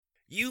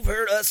You've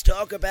heard us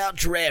talk about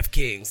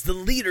DraftKings, the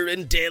leader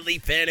in daily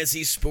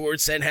fantasy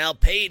sports, and how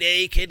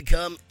payday can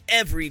come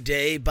every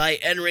day by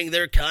entering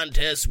their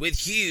contests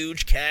with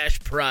huge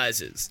cash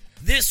prizes.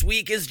 This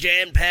week is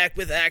jam-packed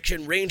with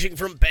action ranging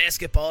from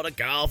basketball to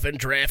golf, and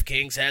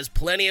DraftKings has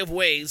plenty of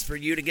ways for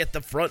you to get the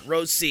front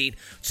row seat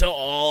to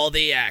all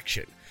the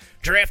action.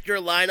 Draft your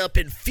lineup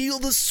and feel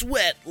the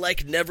sweat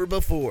like never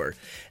before.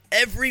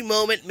 Every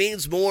moment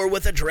means more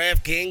with a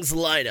DraftKings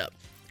lineup.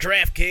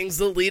 DraftKings,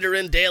 the leader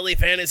in daily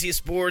fantasy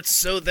sports,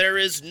 so there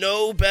is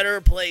no better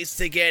place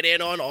to get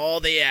in on all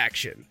the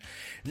action.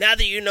 Now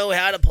that you know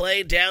how to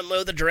play,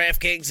 download the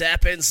DraftKings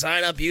app and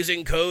sign up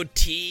using code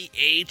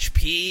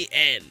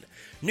THPN.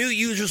 New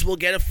users will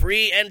get a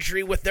free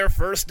entry with their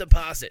first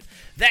deposit.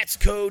 That's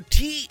code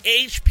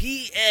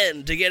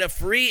THPN to get a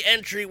free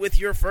entry with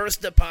your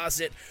first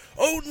deposit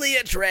only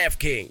at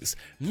DraftKings.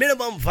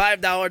 Minimum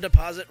 $5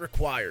 deposit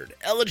required.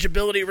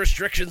 Eligibility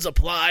restrictions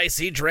apply.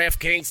 See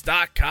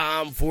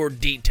DraftKings.com for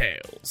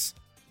details.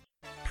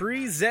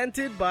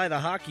 Presented by the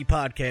Hockey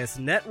Podcast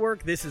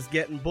Network, this is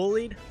Getting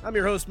Bullied. I'm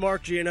your host,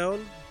 Mark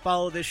Giannone.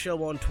 Follow this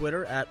show on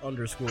Twitter at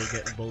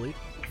 @_GettingBullied.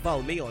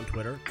 Follow me on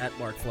Twitter at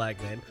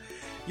MarkFlagman.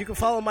 You can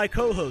follow my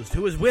co-host,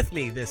 who is with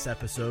me this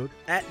episode,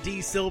 at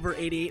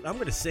DSilver88. I'm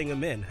going to sing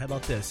him in. How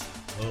about this?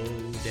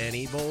 Oh,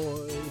 Danny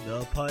boy,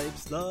 the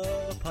pipes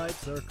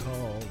are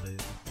calling.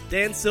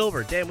 Dan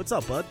Silver. Dan, what's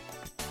up, bud?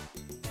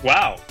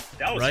 Wow,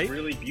 that was right?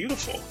 really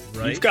beautiful.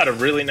 Right? You've got a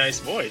really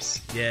nice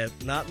voice. Yeah,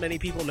 not many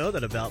people know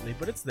that about me,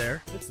 but it's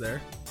there. It's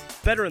there.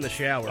 Better in the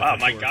shower. Wow,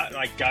 my sure.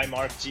 guy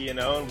Mark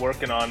Giannone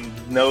working on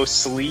no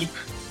sleep,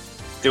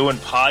 doing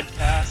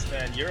podcasts,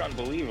 man, you're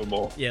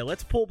unbelievable. Yeah,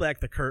 let's pull back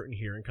the curtain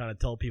here and kind of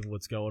tell people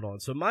what's going on.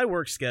 So my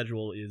work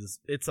schedule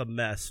it's a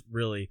mess,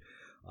 really.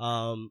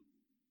 So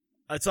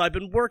I've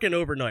been working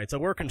overnights. I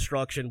work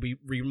construction. We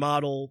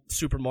remodel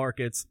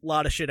supermarkets. A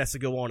lot of shit has to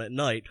go on at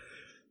night.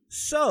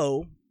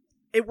 So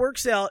it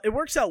works out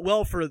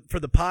well for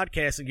the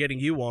podcast and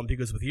getting you on,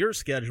 because with your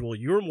schedule,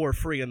 you're more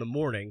free in the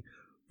morning.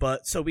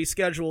 But so we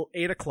schedule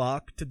 8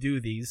 o'clock to do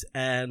these,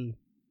 and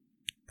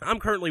I'm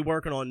currently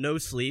working on no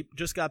sleep.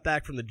 Just got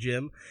back from the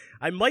gym.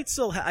 I might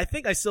still I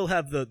think I still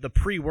have the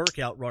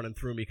pre-workout running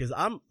through me, because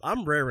I'm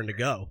raring to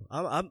go.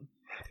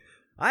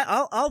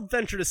 I'll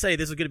venture to say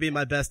this is going to be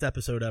my best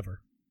episode ever.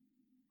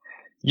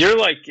 You're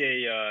like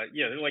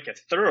you're like a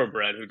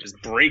thoroughbred who just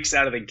breaks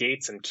out of the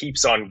gates and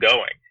keeps on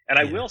going. And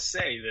I will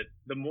say that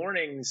the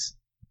mornings,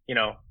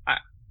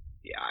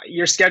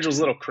 your schedule's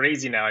a little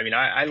crazy now. I mean,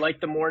 I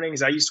like the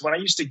mornings. When I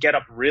used to get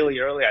up really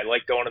early, I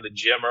like going to the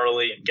gym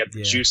early and get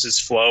the juices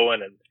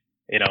flowing, and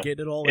get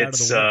it all out of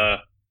the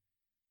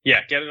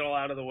way. Get it all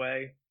out of the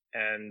way.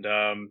 And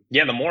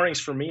the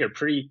mornings for me are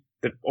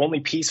the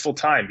only peaceful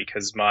time,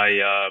 because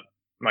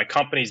my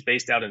company's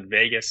based out in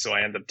Vegas, so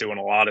I end up doing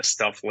a lot of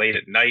stuff late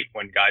at night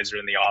when guys are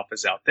in the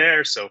office out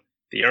there. So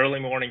the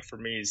early morning for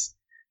me is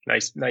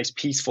nice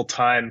peaceful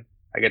time.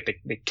 I get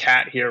the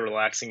cat here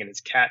relaxing in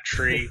his cat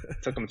tree.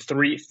 It took him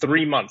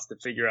three months to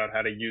figure out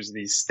how to use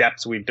these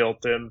steps we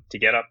built him to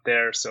get up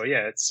there. So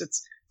yeah,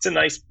 it's a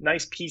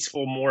nice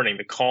peaceful morning,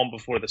 the calm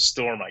before the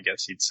storm, I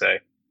guess you'd say.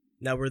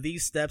 Now, were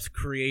these steps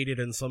created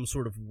in some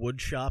sort of wood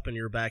shop in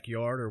your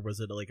backyard, or was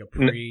it like a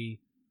pre?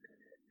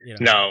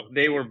 No,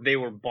 they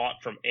were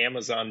bought from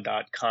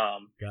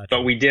Amazon.com. Gotcha.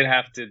 But we did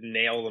have to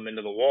nail them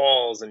into the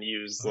walls and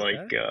use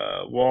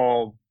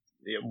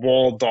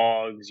wall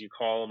dogs, you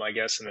call them, I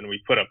guess. And then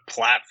we put a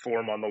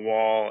platform on the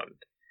wall, and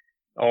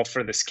all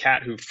for this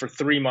cat who for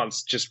 3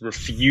 months just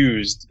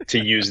refused to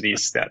use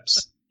these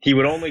steps. He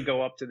would only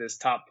go up to this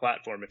top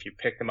platform if you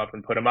picked him up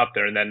and put him up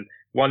there. And then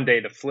one day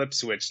the flip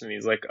switched, and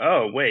he's like,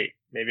 oh, wait,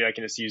 maybe I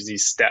can just use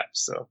these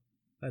steps. So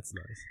that's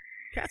nice.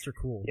 Cats are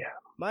cool. Yeah.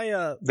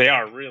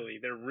 They're really,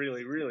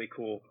 really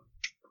cool.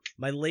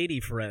 My lady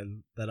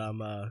friend that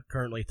I'm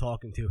currently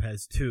talking to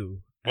has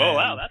 2. Whoa,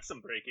 wow, that's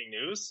some breaking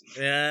news.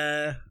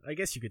 Yeah, I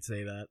guess you could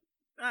say that.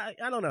 I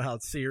don't know how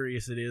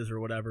serious it is or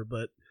whatever,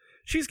 but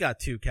she's got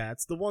 2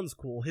 cats. The one's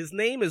cool. His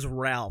name is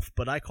Ralph,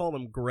 but I call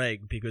him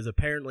Greg because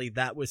apparently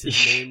that was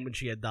his name when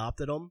she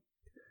adopted him.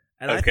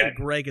 And I think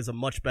Greg is a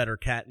much better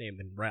cat name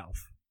than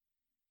Ralph,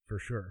 for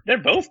sure. They're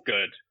both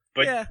good,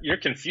 but you're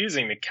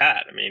confusing the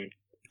cat. I mean,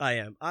 I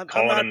am. I'm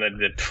calling him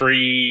the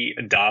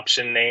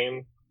pre-adoption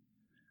name.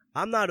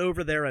 I'm not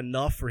over there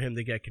enough for him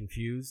to get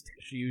confused.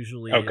 She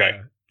usually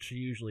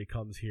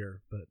comes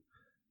here, but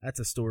that's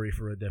a story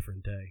for a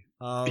different day.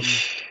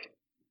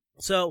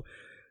 So,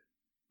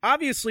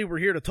 obviously, we're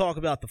here to talk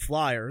about the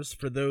Flyers.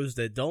 For those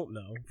that don't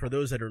know, for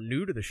those that are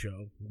new to the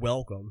show,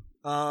 welcome.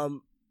 I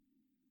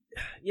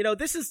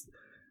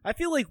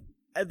feel like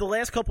the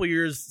last couple of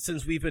years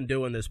since we've been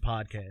doing this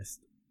podcast,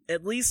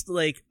 at least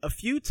like a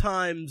few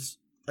times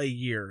a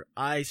year,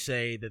 I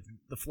say that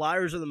the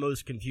Flyers are the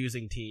most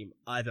confusing team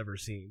I've ever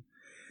seen.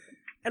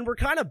 And we're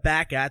kind of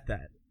back at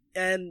that.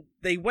 And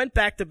they went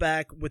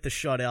back-to-back with the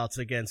shutouts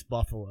against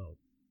Buffalo.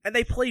 And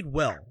they played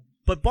well.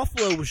 But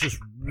Buffalo was just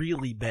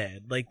really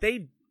bad.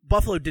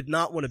 Buffalo did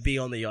not want to be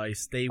on the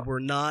ice. They were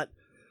not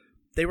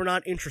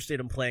interested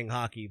in playing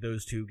hockey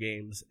those 2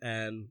 games.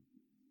 And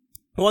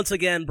Once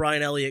again,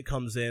 Brian Elliott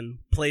comes in,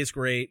 plays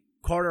great.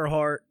 Carter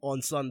Hart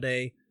on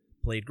Sunday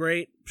played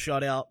great,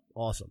 shutout,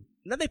 awesome.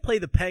 And then they play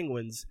the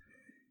Penguins,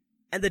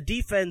 and the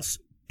defense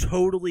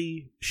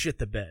totally shit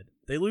the bed.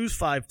 They lose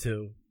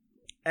 5-2,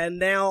 and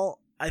now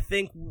I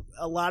think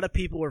a lot of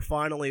people are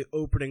finally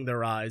opening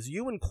their eyes,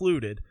 you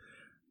included,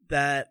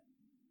 that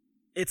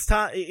it's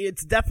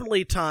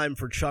definitely time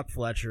for Chuck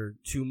Fletcher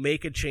to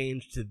make a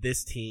change to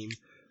this team.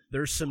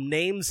 There's some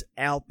names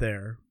out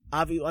there.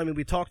 I mean,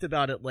 we talked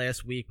about it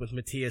last week with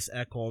Matthias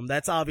Ekholm.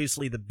 That's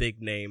obviously the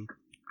big name.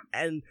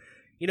 And,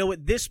 you know,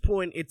 at this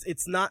point,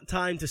 it's not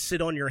time to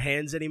sit on your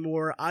hands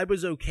anymore. I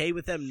was okay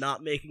with them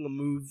not making a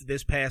move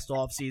this past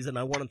offseason.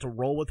 I wanted to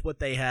roll with what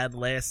they had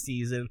last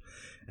season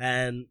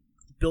and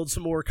build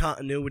some more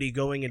continuity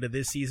going into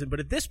this season. But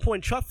at this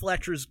point, Chuck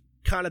Fletcher's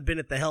kind of been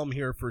at the helm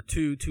here for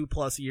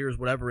 2+ years,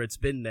 whatever it's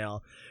been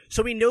now.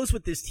 So he knows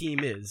what this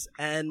team is.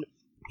 And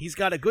he's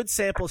got a good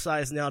sample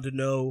size now to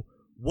know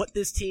what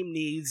this team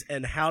needs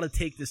and how to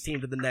take this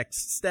team to the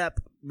next step,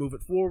 move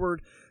it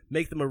forward,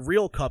 make them a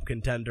real cup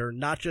contender,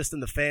 not just in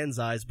the fans'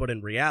 eyes, but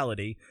in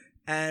reality.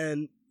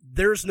 And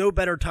there's no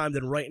better time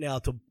than right now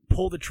to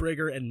pull the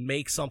trigger and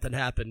make something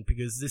happen,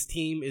 because this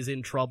team is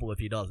in trouble if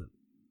he doesn't.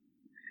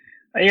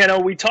 You know,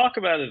 we talk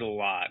about it a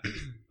lot.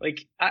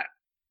 Like,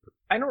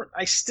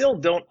 I still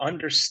don't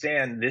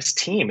understand this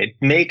team. It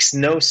makes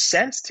no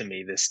sense to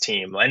me, this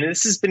team. And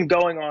this has been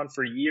going on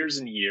for years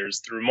and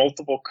years through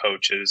multiple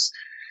coaches.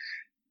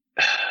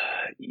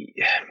 They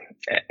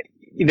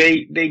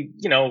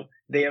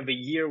have a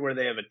year where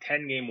they have a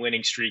 10-game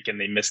winning streak and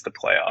they miss the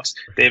playoffs.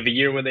 They have a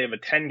year where they have a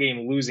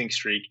 10-game losing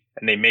streak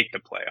and they make the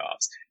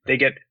playoffs. They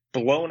get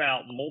blown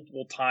out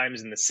multiple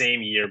times in the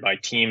same year by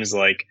teams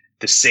like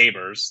the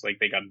Sabres. Like,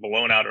 they got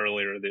blown out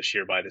earlier this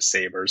year by the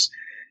Sabres.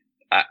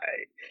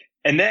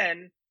 And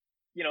then,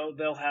 you know,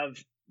 they'll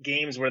have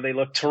games where they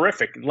look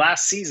terrific.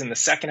 Last season, the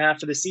second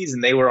half of the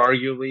season, they were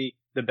arguably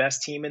the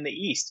best team in the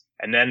East.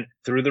 And then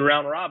through the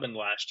round robin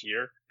last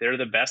year, they're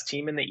the best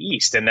team in the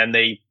East. And then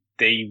they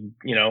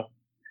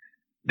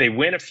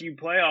win a few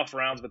playoff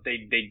rounds, but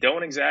they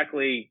don't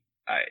exactly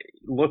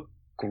look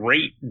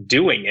great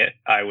doing it,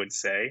 I would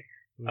say.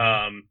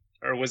 Mm-hmm.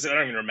 Or was it, I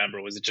don't even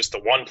remember. Was it just the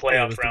one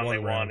playoff round they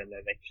won?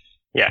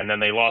 And then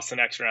they lost the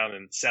next round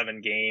in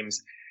 7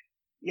 games.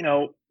 You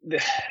know,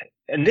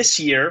 and this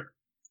year,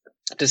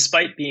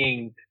 despite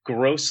being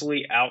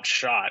grossly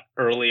outshot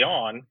early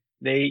on,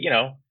 they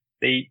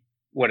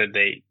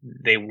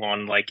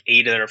won like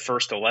 8 of their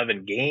first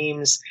 11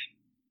 games.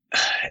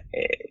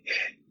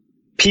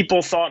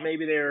 People thought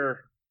maybe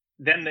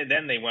then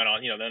they went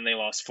on, then they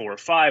lost 4 or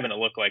 5, and it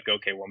looked like,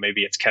 okay, well,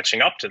 maybe it's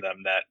catching up to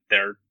them, that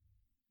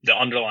the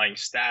underlying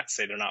stats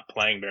say they're not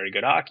playing very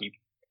good hockey.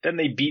 Then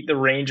they beat the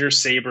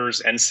Rangers,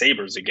 Sabres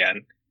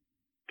again.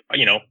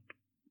 You know,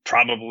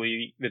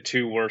 probably the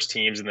 2 worst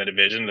teams in the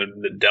division.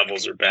 The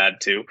Devils are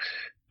bad too.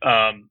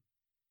 And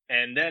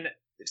then,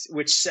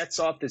 which sets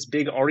off this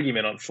big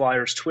argument on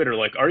Flyers Twitter.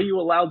 Like, are you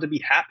allowed to be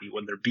happy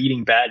when they're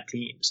beating bad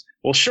teams?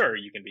 Well, sure,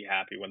 you can be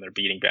happy when they're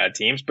beating bad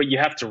teams, but you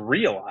have to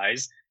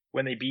realize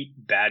when they beat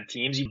bad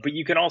teams, but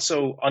you can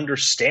also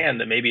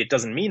understand that maybe it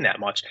doesn't mean that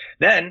much.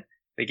 Then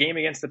the game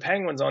against the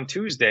Penguins on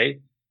Tuesday,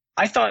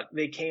 I thought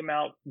they came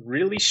out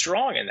really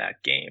strong in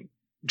that game.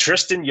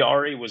 Tristan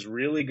Jarry was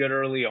really good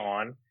early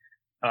on.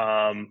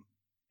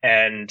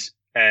 And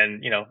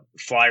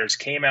Flyers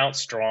came out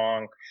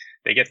strong.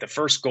 They get the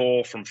first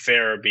goal from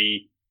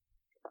Farabee.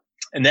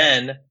 And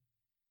then,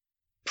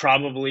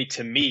 probably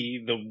to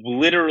me,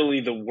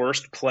 literally the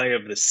worst play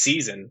of the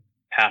season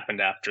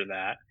happened after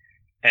that.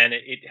 And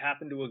it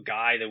happened to a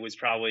guy that was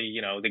probably,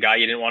 the guy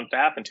you didn't want it to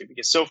happen to,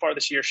 because so far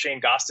this year,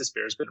 Shane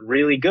Gostisbehere has been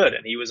really good.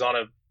 And he was on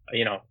a,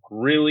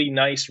 really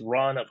nice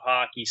run of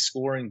hockey,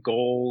 scoring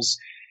goals.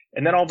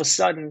 And then all of a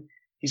sudden,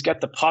 he's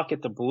got the puck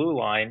at the blue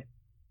line,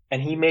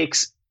 and he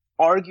makes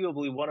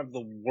arguably one of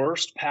the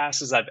worst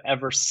passes I've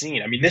ever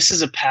seen. I mean, this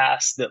is a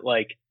pass that,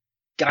 like,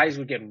 guys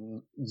would get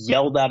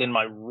yelled at in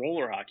my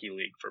roller hockey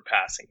league for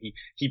passing.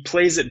 He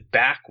plays it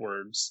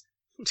backwards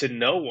to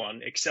no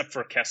one except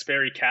for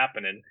Kasperi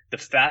Kapanen, the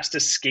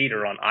fastest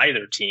skater on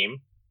either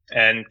team.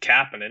 And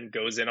Kapanen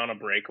goes in on a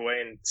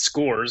breakaway and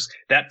scores.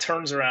 That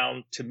turns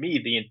around, to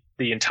me,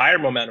 the entire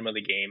momentum of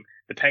the game.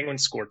 The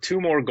Penguins score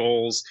 2 more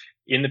goals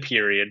in the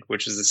period,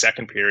 which is the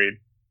second period.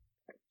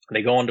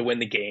 They go on to win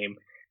the game.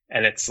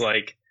 And it's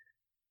like,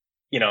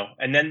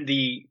 and then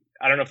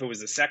I don't know if it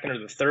was the second or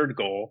the third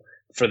goal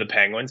for the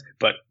Penguins,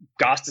 but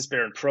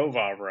Gostisbehere and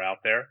Provorov were out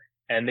there,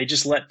 and they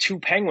just let 2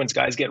 Penguins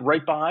guys get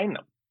right behind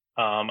them.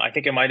 I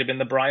think it might have been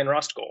the Brian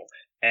Rust goal.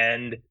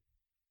 And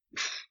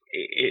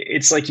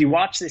it's like, you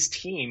watch this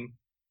team,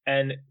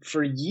 and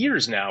for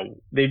years now,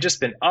 they've just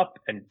been up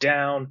and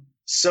down,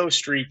 so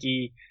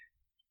streaky.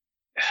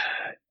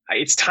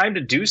 It's time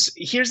to do.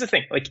 Here's the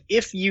thing. Like,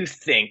 if you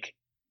think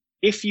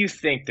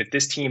that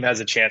this team has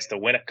a chance to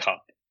win a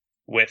cup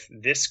with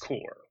this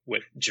core,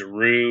 with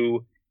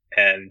Giroux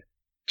and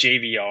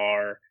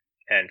JVR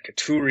and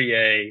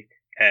Couturier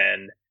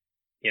and,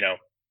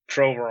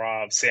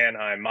 Provorov,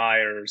 Sanheim,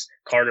 Myers,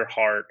 Carter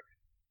Hart,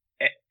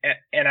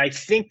 And I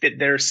think that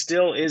there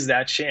still is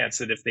that chance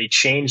that if they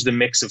change the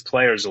mix of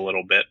players a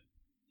little bit,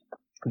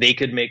 they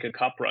could make a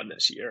cup run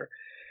this year.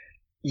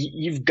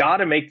 You've got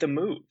to make the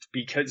move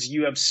because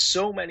you have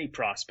so many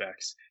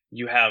prospects.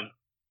 You have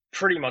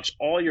pretty much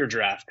all your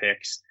draft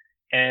picks.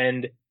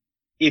 And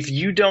if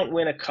you don't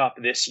win a cup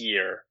this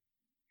year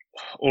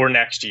or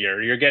next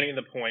year, you're getting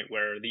to the point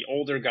where the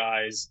older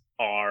guys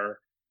are,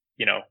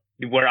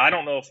 where I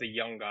don't know if the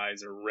young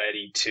guys are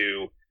ready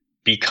to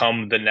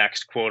become the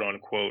next quote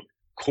unquote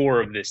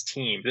core of this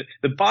team.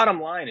 The bottom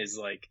line is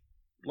like,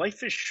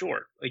 life is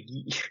short,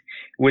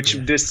 which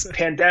this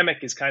pandemic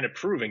is kind of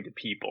proving to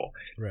people.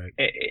 Right.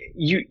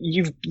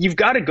 You've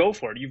got to go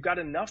for it. You've got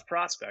enough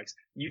prospects.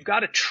 You've got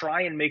to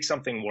try and make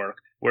something work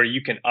where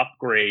you can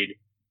upgrade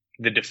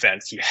the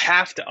defense. You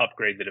have to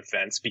upgrade the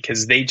defense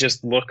because they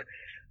just look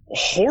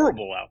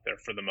horrible out there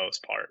for the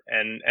most part.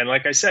 And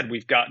like I said,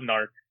 we've gotten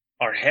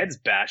our heads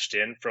bashed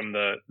in from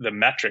the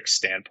metrics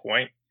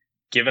standpoint,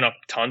 given up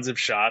tons of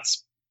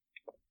shots.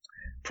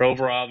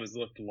 Provorov has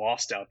looked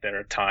lost out there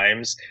at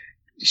times.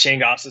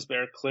 Shane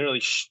Gostisbehere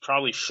clearly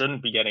probably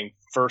shouldn't be getting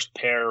first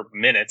pair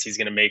minutes. He's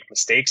going to make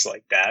mistakes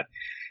like that.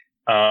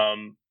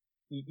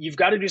 You've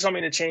got to do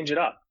something to change it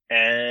up.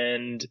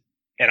 And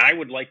I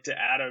would like to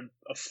add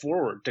a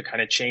forward to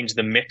kind of change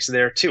the mix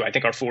there too. I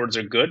think our forwards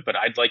are good, but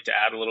I'd like to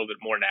add a little bit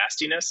more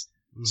nastiness.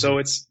 Mm-hmm. So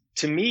it's,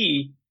 to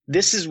me,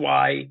 this is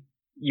why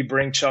you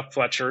bring Chuck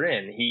Fletcher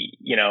in.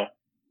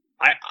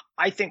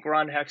 I think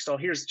Ron Hextall,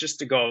 here's just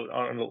to go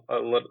on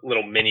a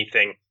little mini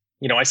thing.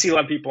 I see a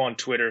lot of people on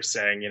Twitter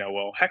saying,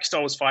 well,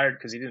 Hextall was fired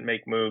because he didn't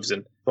make moves.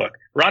 And look,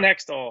 Ron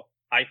Hextall,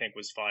 I think,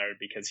 was fired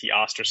because he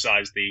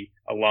ostracized the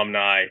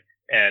alumni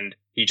and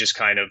he just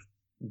kind of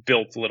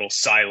built little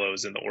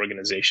silos in the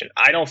organization.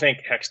 I don't think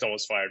Hextall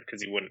was fired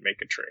because he wouldn't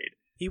make a trade.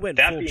 He went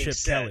full Chip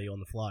Kelly on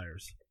the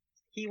Flyers.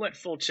 He went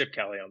full Chip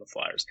Kelly on the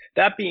Flyers.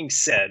 That being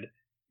said,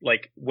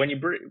 when you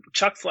bring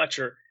Chuck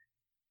Fletcher,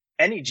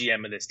 any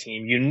GM of this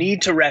team, you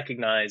need to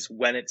recognize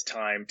when it's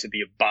time to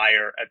be a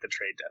buyer at the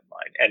trade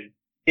deadline. And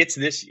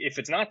if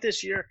it's not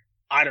this year,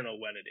 I don't know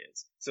when it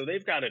is. So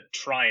they've got to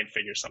try and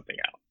figure something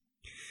out.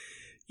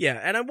 Yeah,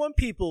 and I want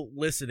people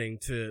listening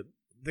to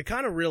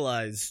kind of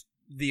realize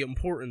the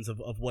importance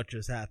of what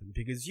just happened,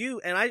 because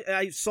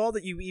I saw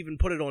that you even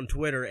put it on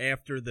Twitter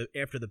after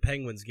the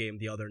Penguins game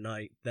the other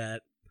night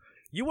that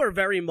you are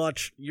very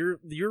much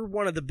you're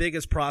one of the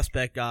biggest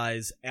prospect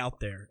guys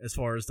out there as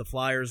far as the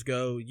Flyers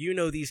go. You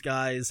know these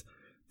guys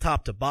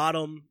top to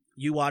bottom.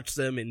 You watch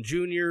them in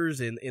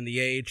juniors, in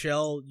the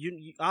AHL.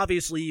 You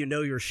obviously you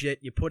know your shit.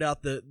 You put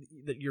out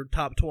your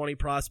top 20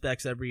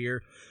 prospects every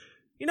year.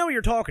 You know what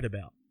you're talking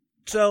about.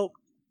 So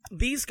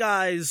these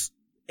guys,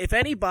 if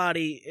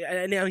anybody,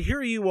 and now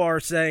here you are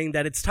saying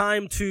that it's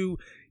time to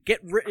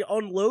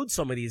unload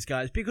some of these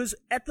guys, because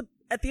at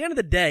the end of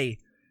the day,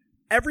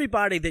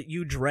 everybody that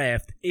you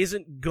draft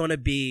isn't gonna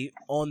be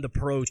on the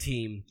pro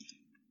team.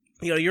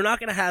 You're not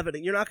gonna have it.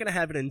 You're not gonna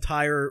have an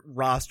entire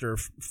roster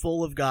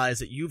full of guys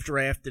that you've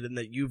drafted and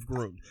that you've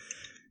groomed.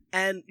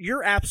 And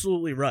you're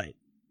absolutely right.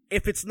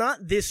 If it's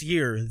not this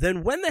year,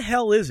 then when the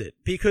hell is it?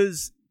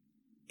 Because,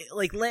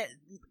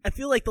 I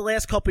feel like the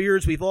last couple of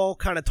years we've all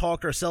kind of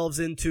talked ourselves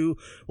into,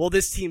 well,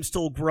 this team's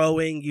still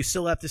growing. You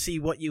still have to see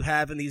what you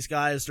have in these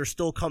guys. They're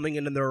still coming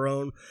into their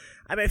own.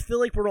 I feel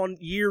like we're on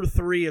year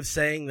 3 of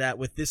saying that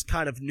with this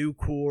kind of new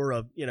core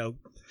of,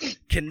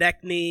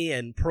 Konechny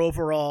and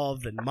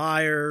Provorov and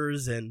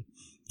Myers and,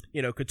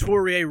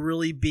 Couturier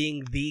really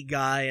being the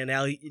guy. And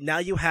now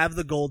you have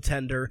the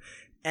goaltender,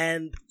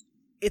 and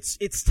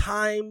it's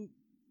time.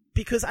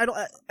 Because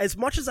as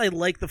much as I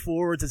like the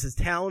forwards, as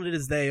talented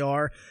as they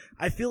are,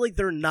 I feel like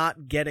they're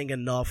not getting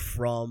enough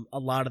from a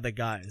lot of the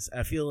guys.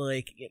 I feel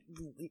like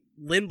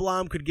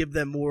Lindblom could give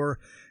them more.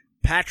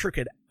 Patrick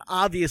could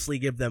obviously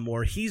give them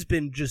more. He's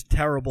been just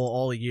terrible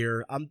all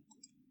year.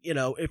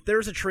 If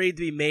there's a trade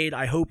to be made,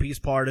 I hope he's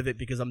part of it,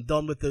 because I'm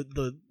done with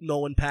the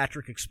Nolan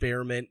Patrick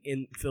experiment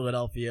in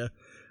Philadelphia.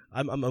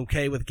 I'm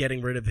okay with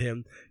getting rid of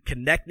him.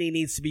 Konechny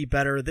needs to be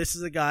better. This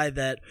is a guy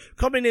that,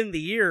 coming in the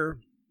year,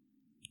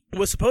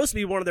 was supposed to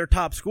be one of their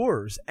top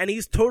scorers, and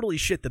he's totally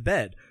shit the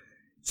bed.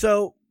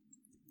 So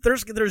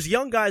there's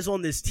young guys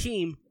on this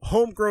team,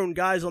 homegrown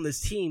guys on this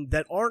team,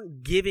 that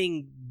aren't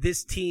giving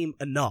this team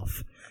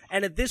enough.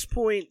 And at this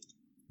point,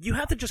 you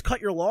have to just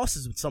cut your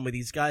losses with some of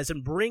these guys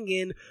and bring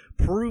in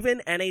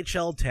proven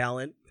NHL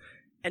talent.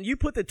 And you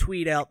put the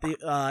tweet out,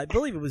 I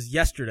believe it was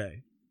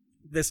yesterday,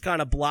 this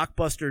kind of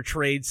blockbuster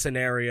trade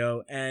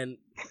scenario, and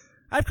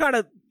I've kind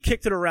of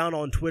kicked it around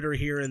on Twitter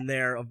here and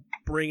there of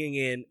bringing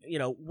in,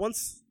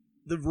 once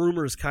the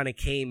rumors kind of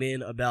came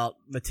in about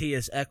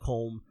Mattias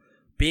Ekholm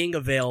being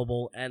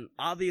available, and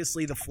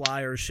obviously the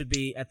Flyers should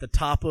be at the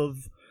top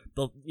of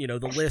the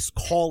list,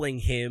 calling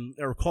him,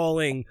 or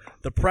calling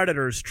the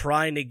Predators,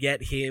 trying to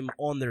get him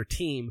on their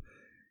team.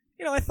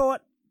 I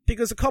thought,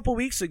 because a couple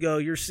weeks ago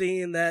you're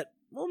seeing that,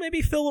 well,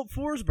 maybe Philip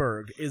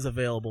Forsberg is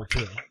available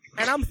too.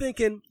 And I'm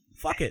thinking,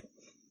 fuck it.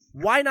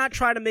 Why not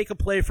try to make a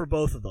play for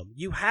both of them?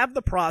 You have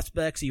the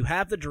prospects, you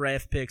have the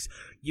draft picks,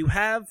 you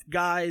have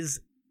guys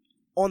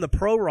on the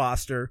pro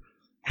roster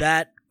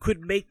that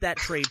could make that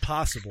trade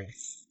possible.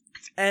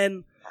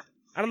 And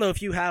I don't know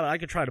if you have it. I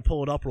could try to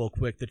pull it up real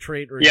quick, the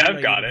trade. Yeah,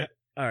 I've got it.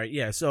 All right,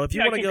 yeah. So if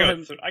you want to go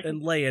ahead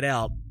and lay it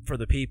out for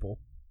the people.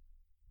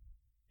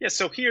 Yeah,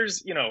 so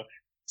here's,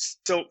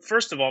 so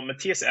first of all,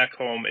 Matthias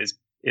Ekholm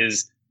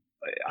is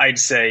I'd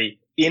say,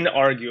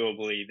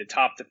 inarguably the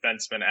top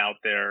defenseman out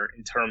there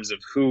in terms of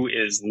who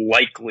is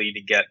likely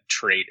to get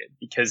traded.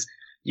 Because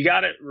you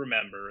got to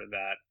remember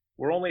that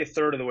we're only a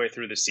third of the way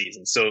through the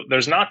season. So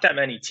there's not that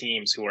many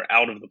teams who are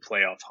out of the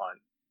playoff hunt.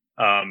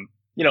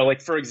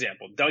 Like, for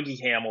example, Dougie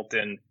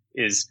Hamilton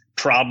is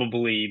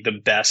probably the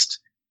best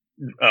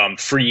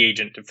free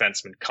agent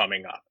defenseman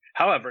coming up.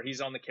 However,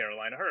 he's on the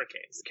Carolina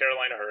Hurricanes. The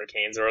Carolina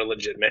Hurricanes are a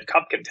legitimate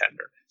cup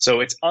contender.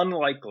 So it's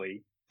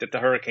unlikely that the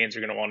Hurricanes are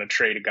going to want to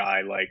trade a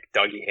guy like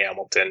Dougie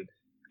Hamilton,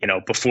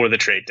 before the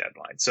trade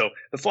deadline. So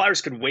the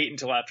Flyers could wait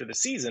until after the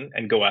season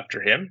and go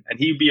after him, and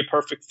he'd be a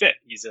perfect fit.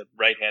 He's a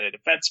right-handed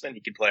defenseman.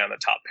 He could play on the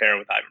top pair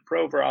with Ivan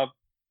Provorov.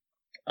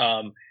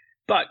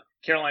 But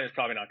Carolina's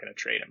probably not going to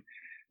trade him.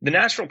 The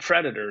Nashville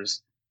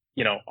Predators,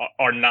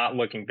 are not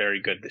looking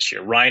very good this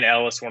year. Ryan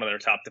Ellis, one of their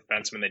top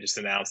defensemen they just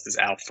announced, is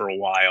out for a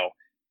while.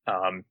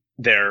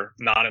 They're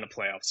not in a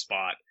playoff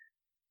spot.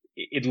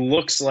 It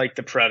looks like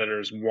the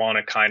Predators want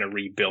to kind of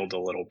rebuild a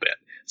little bit.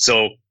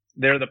 So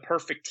they're the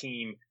perfect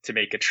team to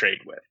make a trade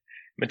with.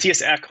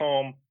 Matthias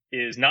Ekholm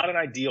is not an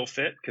ideal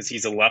fit because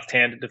he's a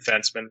left-handed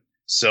defenseman.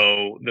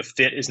 So the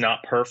fit is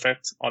not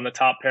perfect on the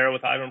top pair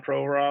with Ivan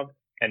Provorov,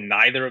 and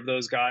neither of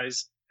those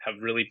guys have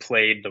really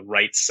played the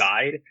right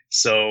side.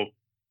 So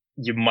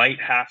you might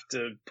have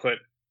to put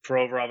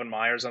Provorov and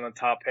Myers on the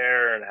top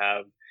pair and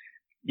have,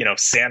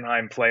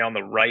 Sanheim play on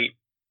the right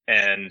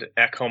and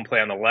Ekholm play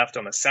on the left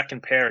on the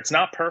second pair. It's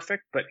not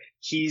perfect, but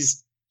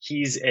he's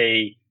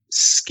a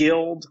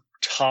skilled,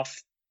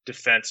 tough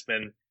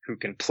defenseman who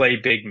can play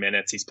big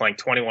minutes. He's playing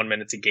 21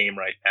 minutes a game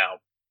right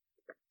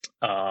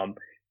now,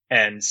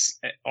 and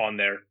on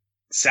their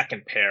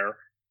second pair.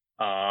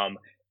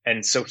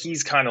 And so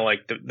he's kind of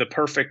like the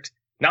perfect,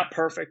 not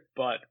perfect,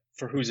 but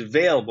for who's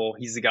available,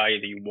 he's the guy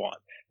that you want.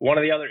 One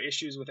of the other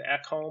issues with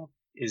Ekholm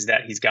is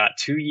that he's got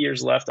 2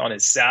 years left on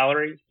his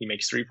salary. He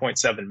makes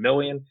 $3.7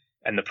 million.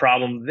 And the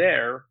problem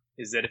there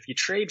is that if you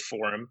trade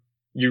for him,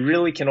 you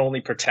really can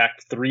only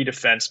protect 3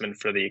 defensemen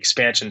for the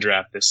expansion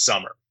draft this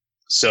summer.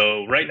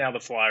 So right now the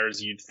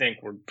Flyers, you'd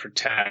think, would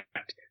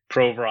protect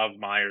Provorov,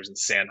 Myers, and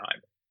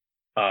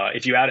Sanheim.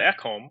 If you add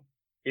Ekholm,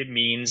 it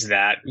means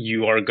that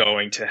you are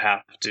going to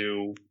have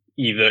to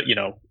either,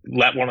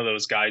 let one of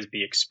those guys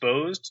be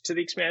exposed to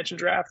the expansion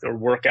draft or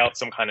work out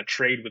some kind of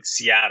trade with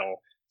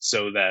Seattle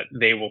so that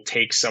they will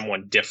take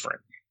someone different.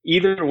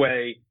 Either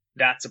way,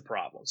 that's a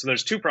problem. So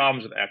there's 2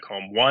 problems with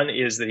Ekholm. One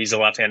is that he's a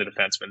left-handed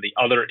defenseman. The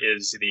other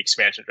is the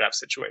expansion draft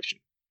situation.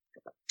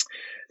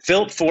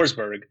 Filip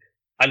Forsberg,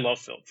 I love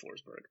Filip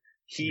Forsberg.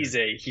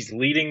 He's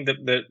leading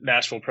the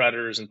Nashville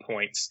Predators in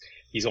points.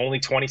 He's only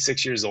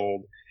 26 years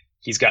old.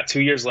 He's got 2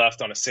 years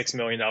left on a $6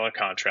 million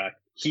contract.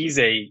 He's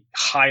a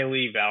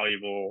highly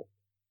valuable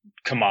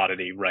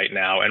commodity right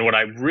now. And what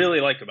I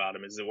really like about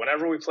him is that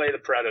whenever we play the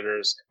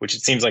Predators, which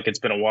it seems like it's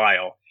been a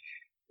while,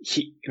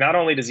 he not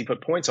only does he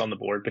put points on the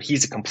board, but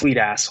he's a complete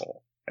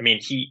asshole. I mean,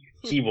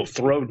 he will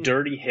throw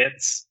dirty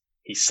hits.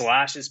 He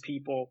slashes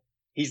people.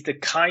 He's the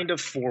kind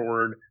of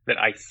forward that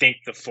I think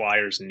the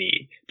Flyers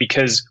need,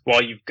 because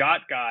while you've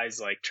got guys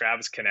like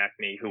Travis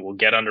Konecny who will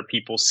get under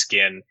people's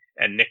skin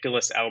and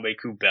Nicolas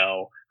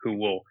Aube-Kubel who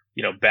will,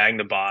 bang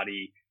the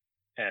body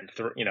and,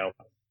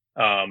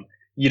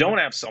 you don't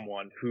have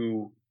someone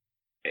who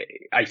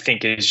I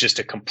think is just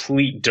a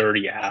complete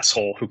dirty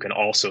asshole who can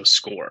also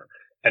score.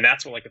 And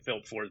that's what a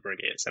Filip Forsberg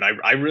is. And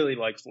I really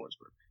like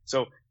Forsberg.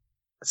 So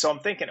I'm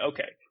thinking,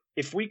 okay,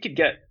 if we could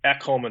get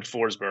Ekholm and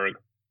Forsberg,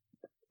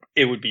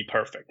 it would be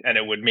perfect. And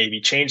it would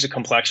maybe change the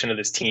complexion of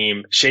this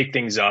team, shake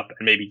things up,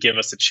 and maybe give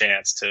us a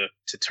chance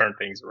to turn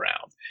things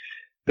around.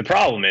 The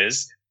problem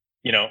is,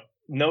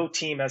 no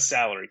team has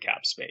salary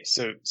cap space.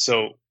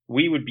 So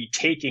we would be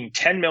taking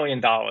 $10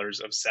 million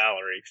of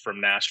salary from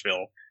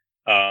Nashville.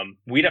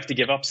 We'd have to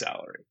give up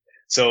salary.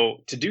 So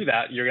to do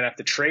that, you're going to have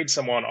to trade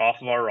someone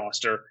off of our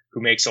roster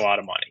who makes a lot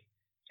of money.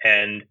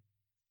 And,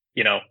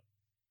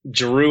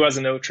 Giroux has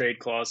a no trade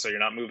clause, so you're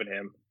not moving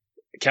him.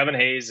 Kevin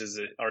Hayes is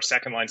our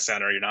second line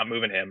center. You're not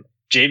moving him.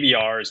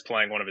 JVR is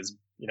playing one of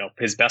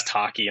his best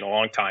hockey in a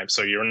long time.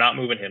 So you're not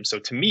moving him. So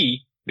to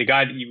me, the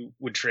guy that you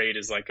would trade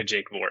is like a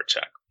Jake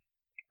Voracek.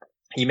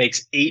 He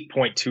makes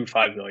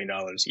 $8.25 million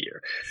a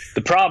year.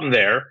 The problem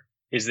there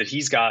is that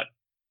he's got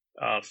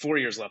 4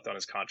 years left on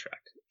his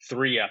contract,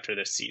 3 after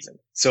this season.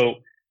 So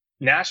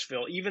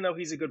Nashville, even though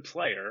he's a good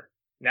player,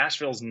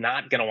 Nashville's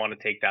not going to want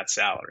to take that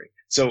salary.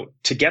 So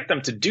to get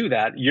them to do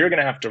that, you're going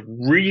to have to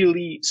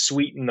really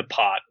sweeten the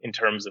pot in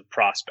terms of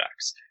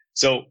prospects.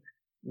 So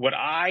what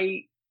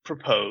I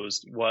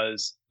proposed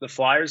was the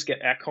Flyers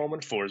get Ekholm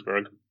and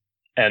Forsberg,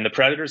 and the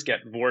Predators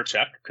get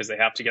Voracek because they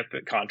have to get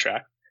the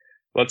contract.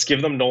 Let's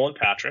give them Nolan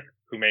Patrick,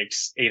 who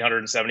makes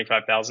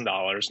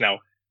 $875,000. Now,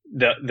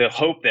 the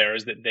hope there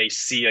is that they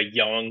see a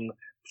young,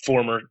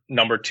 former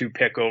number 2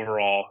 pick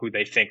overall who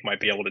they think might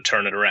be able to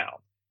turn it around.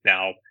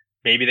 Now,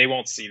 maybe they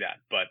won't see that,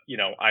 but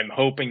I'm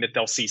hoping that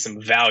they'll see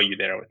some value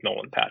there with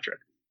Nolan Patrick.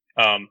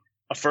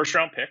 A first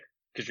round pick,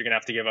 because you're going to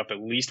have to give up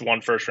at least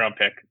 1 first round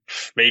pick,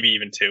 maybe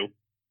even 2.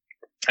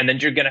 And then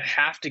you're going to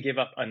have to give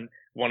up on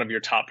one of your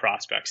top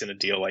prospects in a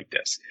deal like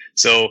this.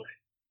 So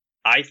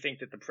I think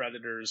that the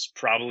Predators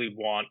probably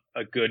want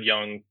a good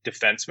young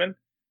defenseman.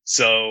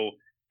 So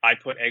I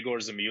put Egor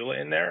Zamula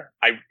in there.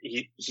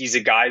 He's a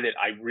guy that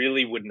I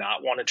really would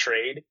not want to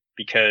trade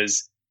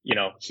because,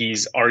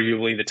 he's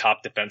arguably the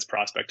top defense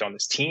prospect on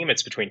this team.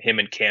 It's between him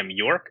and Cam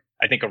York.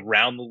 I think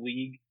around the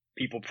league,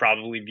 people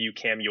probably view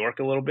Cam York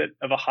a little bit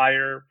of a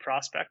higher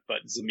prospect, but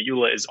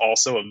Zamula is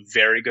also a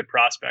very good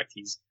prospect.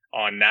 He's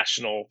on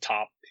national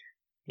top,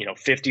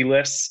 50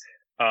 lists.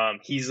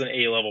 He's an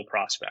A-level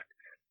prospect.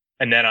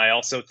 And then I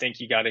also think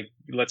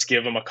let's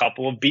give him a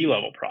couple of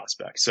B-level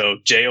prospects. So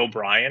Jay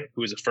O'Brien,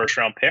 who is a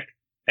first-round pick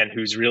and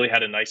who's really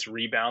had a nice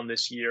rebound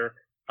this year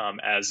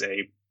as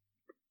a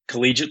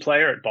collegiate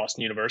player at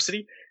Boston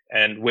University,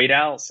 and Wade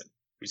Allison,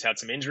 who's had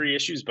some injury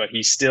issues, but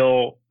he's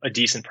still a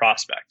decent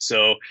prospect.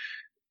 So,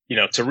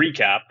 to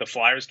recap, the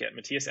Flyers get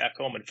Matthias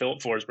Ekholm and Philip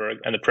Forsberg,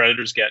 and the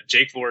Predators get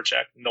Jake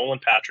Voracek, Nolan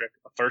Patrick,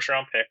 a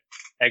first-round pick,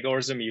 Egor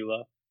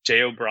Zamula,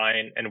 Jay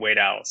O'Brien, and Wade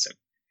Allison.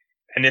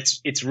 And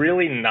it's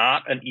really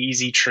not an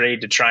easy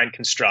trade to try and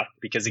construct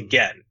because,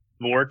 again,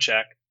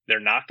 Voracek,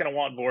 they're not going to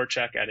want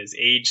Voracek at his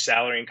age,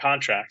 salary, and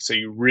contract, so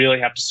you really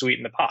have to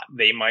sweeten the pot.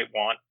 They might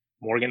want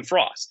Morgan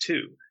Frost,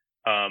 too,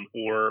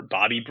 or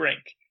Bobby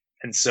Brink.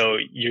 And so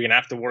you're going to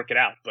have to work it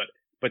out.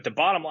 But the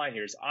bottom line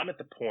here is I'm at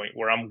the point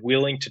where I'm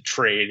willing to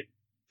trade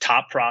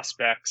top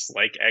prospects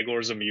like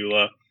Egor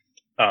Zamula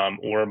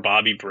or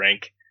Bobby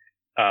Brink,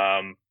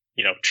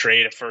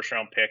 trade a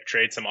first-round pick,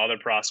 trade some other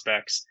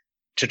prospects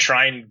to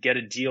try and get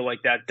a deal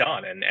like that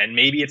done. And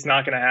maybe it's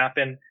not going to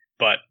happen,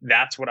 but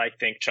that's what I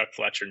think Chuck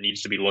Fletcher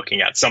needs to be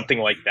looking at, something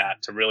like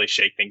that to really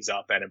shake things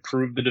up and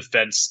improve the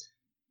defense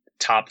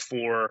top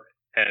 4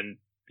 and,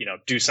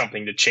 do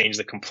something to change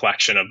the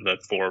complexion of the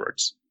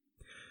forwards.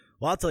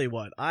 Well, I'll tell you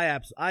what,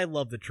 I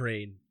love the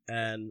trade,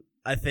 and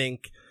I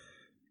think,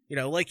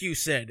 like you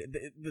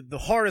said, the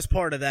hardest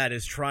part of that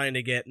is trying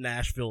to get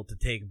Nashville to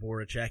take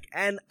Voracek.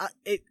 And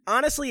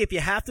honestly, if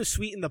you have to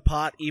sweeten the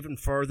pot even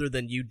further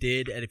than you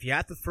did, and if you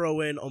have to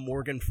throw in a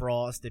Morgan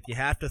Frost, if you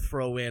have to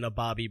throw in a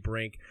Bobby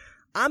Brink,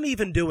 I'm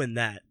even doing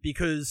that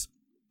because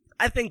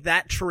I think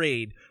that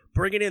trade,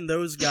 bringing in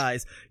those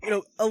guys,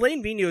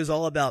 Alain Vigneault is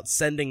all about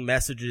sending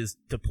messages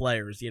to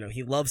players.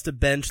 He loves to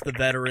bench the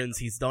veterans.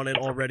 He's done it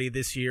already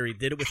this year. He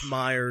did it with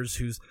Myers,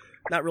 who's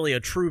not really a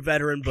true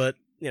veteran, but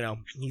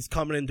he's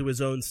coming into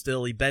his own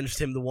still. He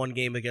benched him the one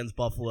game against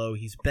Buffalo.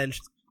 He's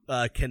benched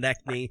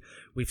Konechny.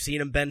 We've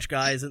seen him bench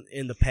guys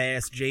in the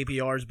past.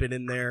 JVR's been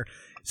in there.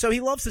 So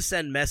he loves to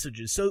send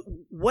messages. So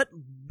what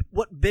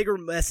bigger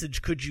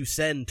message could you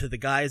send to the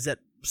guys that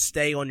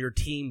stay on your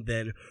team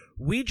than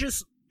we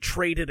just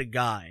traded a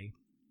guy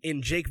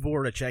in Jake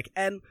Voracek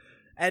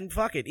and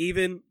fuck it,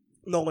 even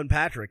Nolan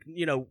Patrick.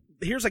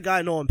 Here's a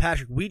guy, Nolan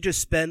Patrick, we just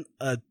spent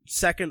a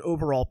 2nd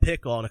overall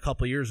pick on a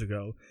couple years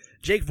ago.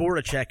 Jake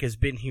Voracek has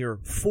been here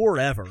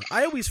forever.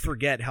 I always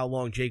forget how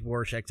long Jake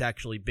Voracek's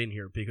actually been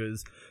here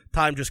because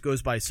time just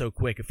goes by so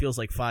quick. It feels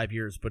like 5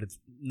 years, but it's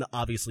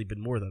obviously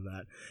been more than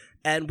that.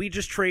 And we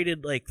just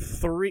traded like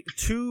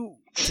 2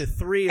 to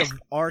 3 of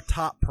our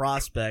top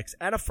prospects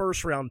and a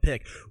first-round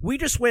pick. We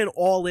just went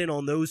all in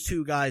on those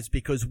 2 guys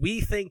because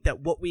we think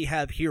that what we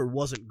have here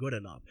wasn't good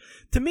enough.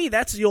 To me,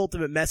 that's the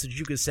ultimate message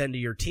you can send to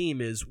your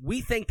team is we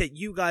think that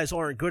you guys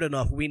aren't good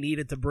enough. We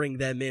needed to bring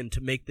them in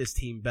to make this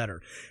team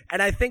better.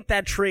 And I think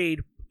that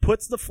trade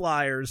puts the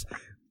Flyers.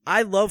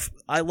 I love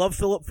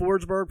Philip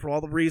Forsberg for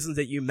all the reasons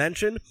that you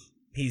mentioned.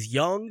 He's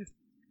young.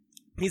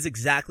 He's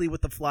exactly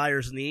what the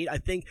Flyers need. I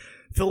think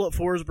Philip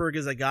Forsberg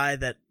is a guy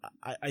that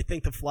I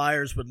think the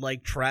Flyers would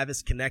like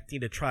Travis Konechny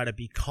to try to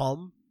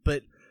become,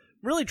 but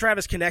really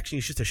Travis Konechny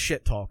is just a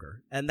shit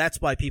talker, and that's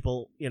why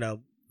people,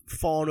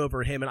 fawn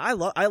over him. And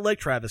I like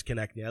Travis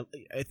Konechny.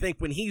 I think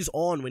when he's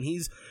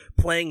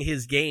playing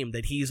his game,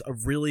 that he's a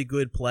really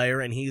good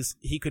player, and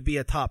he could be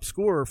a top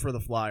scorer for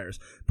the Flyers,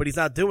 but he's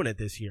not doing it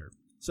this year.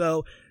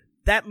 So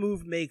that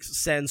move makes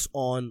sense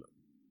on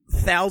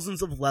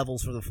thousands of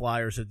levels for the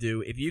Flyers to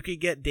do. If you could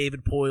get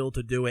David Poile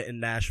to do it in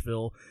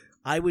Nashville,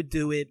 I would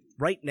do it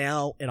right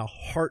now in a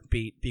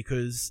heartbeat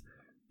because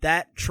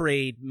that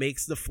trade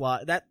makes the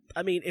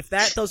if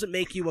that doesn't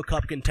make you a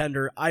cup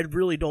contender, I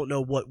really don't know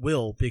what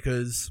will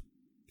because,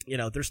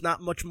 there's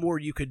not much more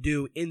you could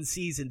do in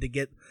season to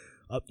get,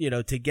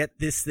 to get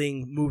this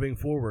thing moving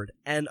forward.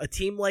 And a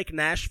team like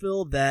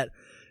Nashville that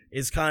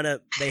is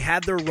they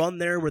had their run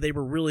there where they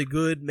were really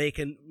good,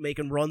 making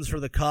runs for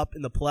the cup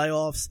in the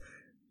playoffs.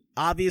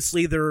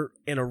 Obviously, they're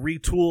in a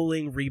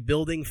retooling,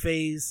 rebuilding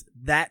phase.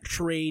 That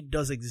trade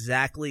does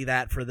exactly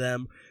that for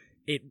them.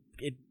 It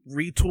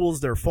retools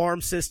their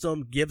farm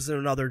system, gives them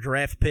another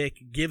draft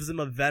pick, gives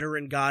them a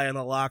veteran guy in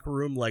the locker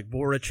room like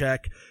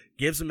Voracek,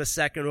 gives him a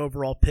second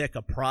overall pick,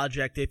 a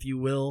project, if you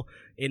will,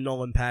 in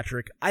Nolan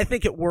Patrick. I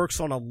think it works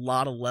on a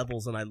lot of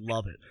levels, and I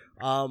love it.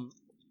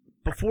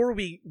 Before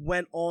we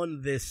went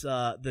on this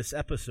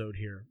episode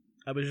here,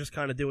 I was just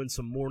kind of doing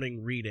some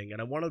morning reading,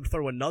 and I wanted to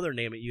throw another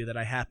name at you that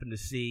I happened to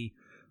see.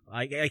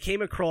 I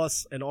came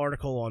across an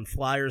article on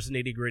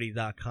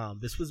FlyersNittyGritty.com.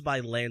 This was by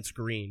Lance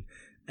Green,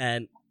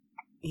 and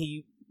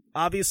he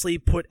obviously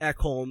put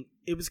Ekholm.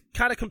 It was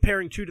kind of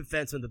comparing two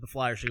defensemen that the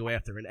Flyers should go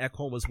after, and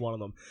Ekholm was one of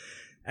them.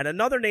 And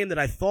another name that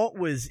I thought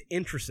was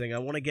interesting, I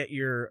want to get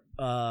your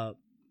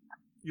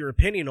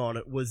opinion on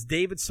it, was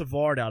David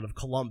Savard out of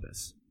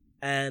Columbus.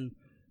 And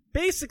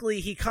basically,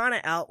 he kind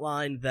of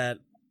outlined that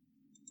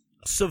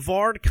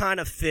Savard kind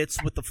of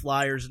fits what the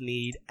Flyers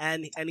need,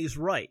 and he's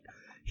right.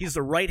 He's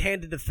the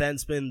right-handed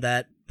defenseman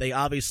that they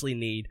obviously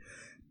need,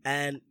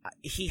 and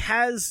he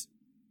has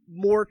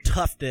more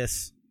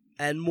toughness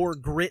and more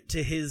grit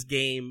to his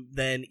game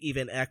than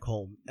even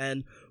Ekholm.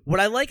 And what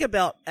I like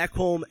about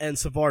Ekholm and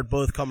Savard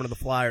both coming to the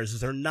Flyers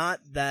is they're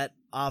not that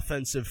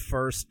offensive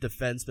first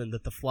defenseman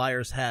that the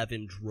Flyers have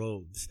in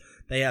droves.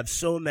 They have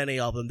so many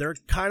of them. They're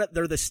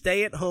the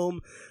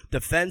stay-at-home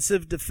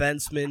defensive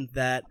defensemen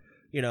that,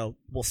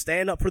 will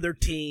stand up for their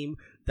team,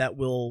 that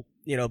will,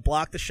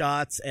 block the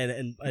shots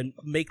and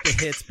make the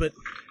hits. But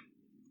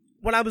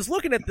when I was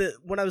looking at the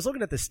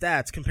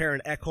stats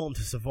comparing Ekholm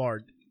to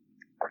Savard,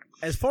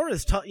 as far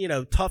as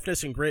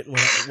toughness and grit and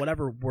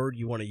whatever word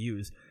you want to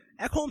use,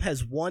 Ekholm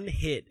has 1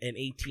 hit and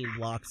 18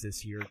 blocks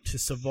this year to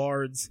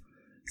Savard's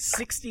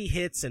 60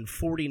 hits and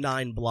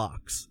 49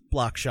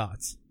 block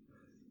shots.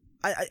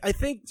 I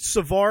think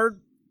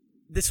Savard,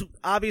 this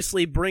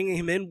obviously bringing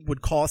him in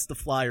would cost the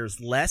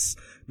Flyers less,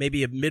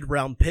 maybe a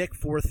mid-round pick,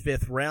 4th,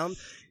 5th round.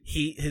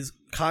 His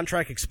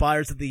contract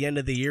expires at the end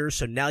of the year,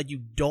 so now you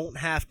don't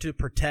have to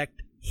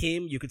protect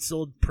him. You could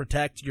still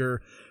protect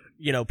your,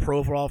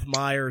 Provorov,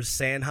 Myers,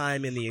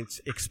 Sanheim in the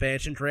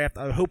expansion draft.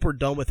 I hope we're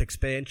done with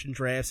expansion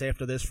drafts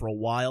after this for a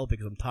while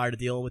because I'm tired of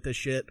dealing with this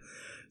shit.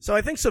 So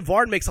I think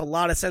Savard makes a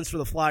lot of sense for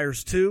the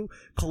Flyers too.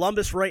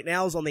 Columbus right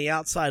now is on the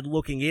outside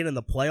looking in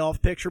the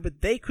playoff picture, but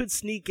they could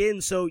sneak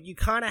in, so you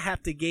kind of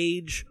have to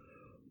gauge,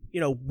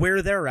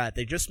 where they're at.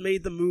 They just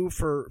made the move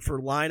for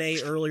Line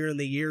A earlier in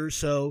the year,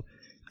 so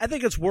I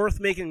think it's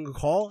worth making a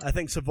call. I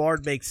think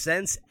Savard makes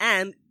sense,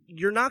 and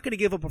you're not going to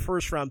give up a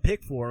first-round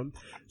pick for him.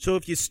 So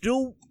if you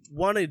still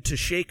wanted to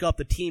shake up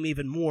the team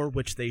even more,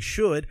 which they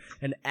should,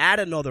 and add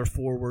another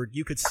forward,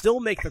 you could still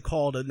make the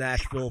call to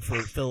Nashville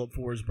for Philip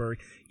Forsberg.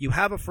 You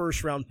have a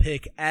first-round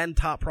pick and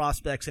top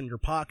prospects in your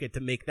pocket to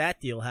make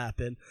that deal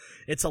happen.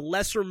 It's a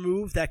lesser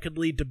move that could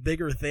lead to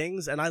bigger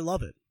things, and I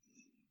love it.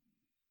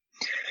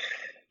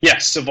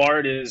 Yes,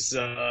 Savard is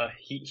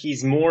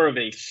he's more of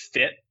a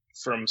fit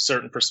from a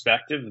certain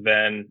perspective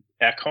than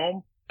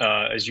Ekholm.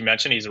 As you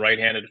mentioned, he's a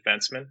right-handed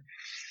defenseman.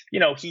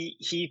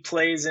 He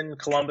plays in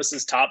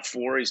Columbus's top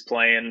 4. He's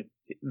playing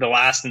the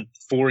last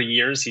 4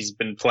 years. He's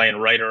been playing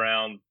right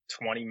around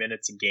 20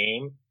 minutes a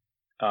game.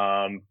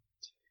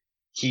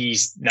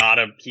 He's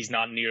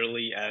not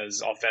nearly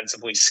as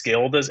offensively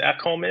skilled as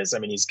Ekholm is. I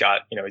mean, he's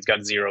got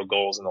 0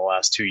 goals in the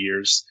last 2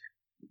 years.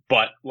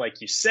 But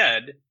like you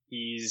said,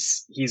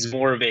 he's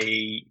more of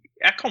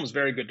Ekholm's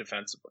very good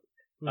defensively.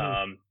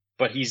 Mm-hmm.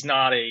 But he's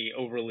not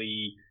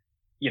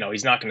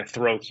he's not going to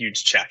throw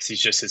huge checks.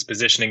 His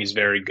positioning is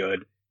very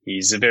good.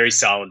 He's a very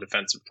solid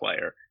defensive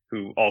player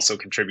who also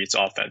contributes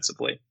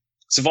offensively.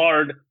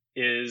 Savard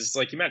is,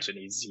 like you mentioned,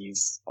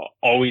 he's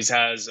always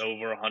has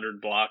over 100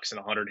 blocks and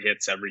 100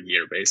 hits every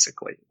year,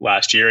 basically.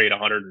 Last year, he had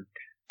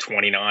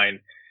 129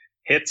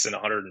 hits and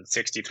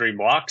 163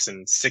 blocks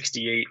in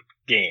 68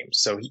 games.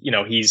 So,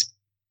 he's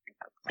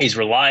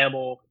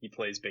reliable. He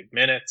plays big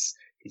minutes.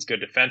 He's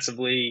good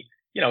defensively.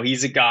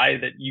 He's a guy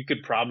that you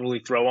could probably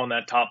throw on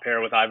that top pair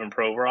with Ivan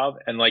Provorov.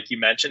 And like you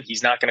mentioned,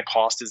 he's not going to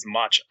cost as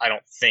much, I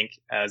don't think,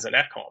 as an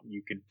Ekholm.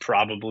 You could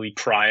probably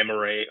pry him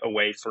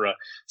away for a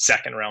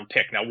second-round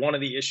pick. Now, one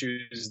of the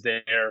issues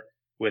there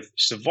with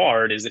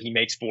Savard is that he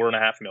makes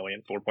 $4.5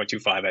 million,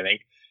 4.25, I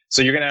think.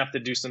 So you're going to have to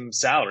do some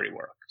salary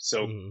work.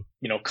 So,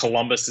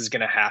 Columbus is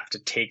going to have to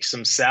take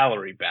some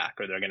salary back,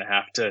 or they're going to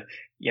have to,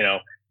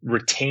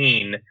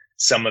 retain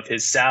some of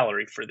his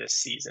salary for this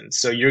season.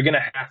 So you're going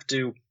to have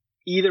to,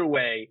 either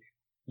way,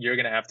 you're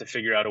going to have to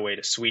figure out a way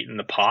to sweeten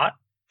the pot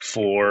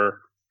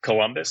for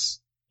Columbus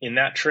in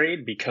that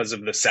trade because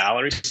of the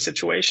salary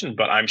situation,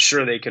 but I'm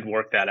sure they could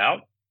work that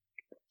out.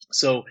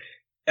 So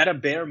at a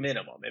bare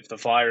minimum, if the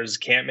Flyers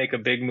can't make a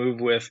big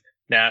move with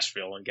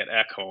Nashville and get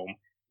Ekholm,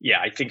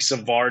 I think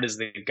Savard is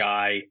the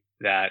guy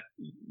that,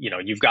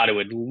 you've got to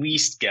at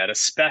least get,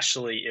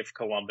 especially if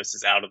Columbus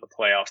is out of the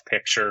playoff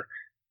picture,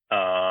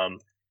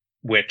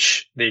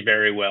 which they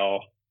very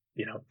well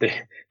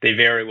they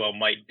very well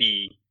might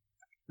be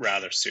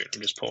rather soon.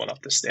 I'm just pulling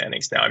up the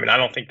standings now. I mean, I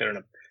don't think they're in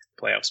a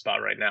playoff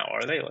spot right now,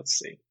 are they? Let's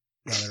see.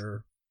 No,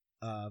 they're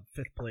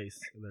 5th place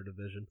in their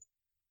division.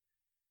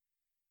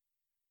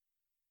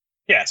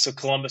 Yeah, so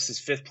Columbus is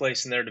 5th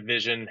place in their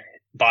division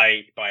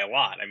by a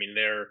lot. I mean,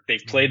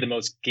 they've played the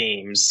most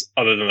games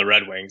other than the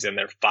Red Wings, and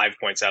they're 5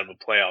 points out of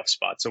a playoff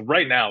spot. So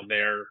right now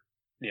they're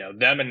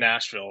them and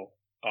Nashville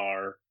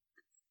are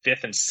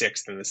 5th and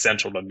 6th in the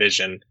Central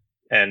Division,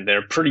 and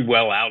they're pretty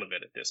well out of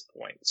it at this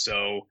point.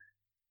 So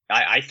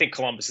I think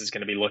Columbus is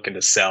going to be looking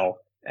to sell.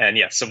 And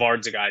yeah,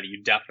 Savard's a guy that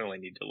you definitely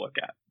need to look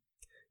at.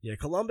 Yeah,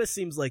 Columbus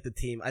seems like the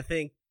team. I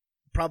think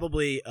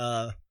probably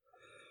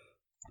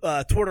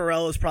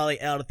Tortorella's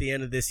probably out at the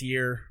end of this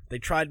year. They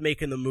tried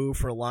making the move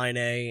for Line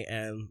A,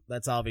 and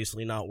that's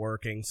obviously not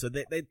working. So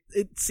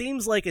it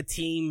seems like a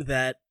team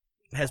that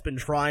has been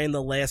trying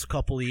the last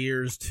couple of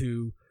years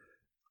to,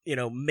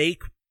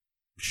 make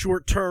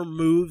short-term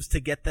moves to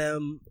get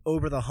them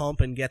over the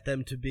hump and get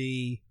them to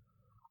be,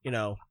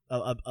 a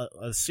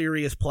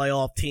serious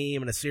playoff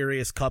team and a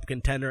serious cup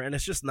contender, and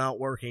it's just not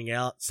working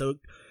out. So,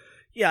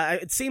 yeah,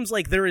 it seems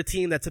like they're a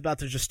team that's about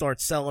to just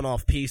start selling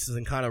off pieces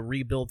and kind of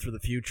rebuild for the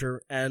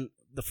future. And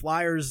the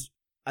Flyers,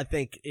 I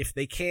think, if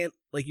they can't,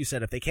 like you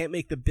said, if they can't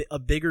make a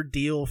bigger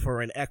deal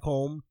for an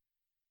Ekholm,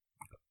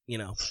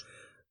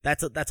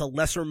 that's a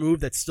lesser move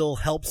that still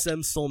helps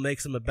them, still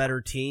makes them a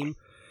better team.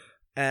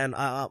 And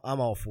I'm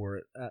all for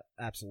it,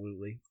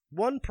 absolutely.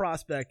 One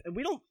prospect, and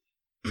we don't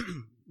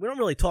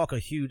really talk a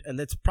huge, and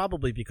that's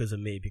probably because of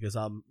me, because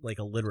I'm like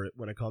illiterate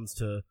when it comes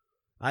to,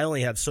 I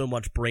only have so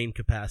much brain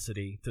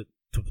capacity to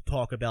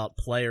talk about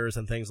players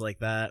and things like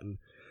that, and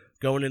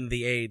going into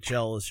the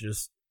AHL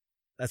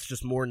that's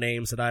just more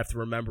names that I have to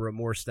remember and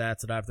more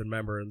stats that I have to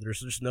remember, and there's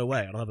just no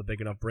way. I don't have a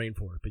big enough brain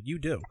for it, but you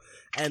do.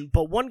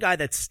 But one guy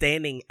that's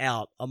standing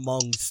out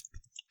amongst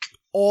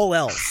all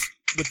else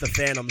with the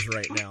Phantoms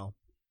right now,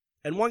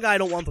 and one guy I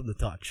don't want them to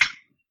touch,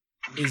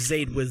 is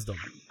Zayde Wisdom.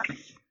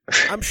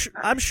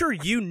 I'm sure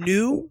you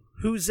knew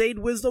who Zayde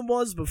Wisdom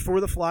was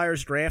before the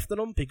Flyers drafted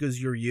him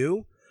because you're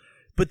you.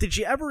 But did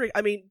you ever?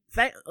 I mean,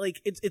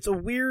 it's a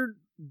weird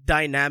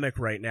dynamic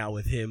right now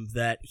with him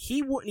that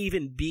he wouldn't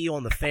even be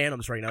on the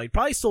Phantoms right now. He'd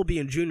probably still be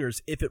in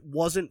juniors if it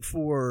wasn't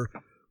for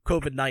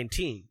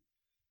COVID-19.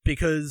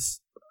 Because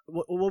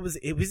what was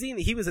it?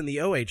 He was in the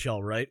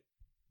OHL, right?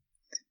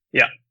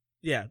 Yeah.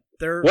 Yeah.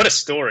 What a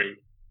story.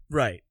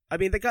 Right. I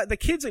mean, the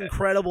kid's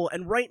incredible,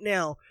 and right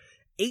now,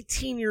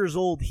 18 years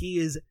old, he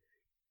is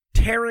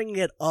tearing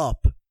it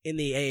up in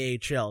the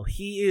AHL.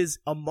 He is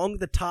among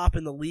the top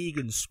in the league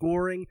in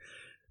scoring.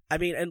 I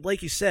mean, and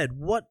like you said,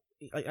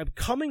 I'm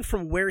coming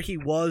from where he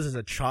was as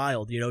a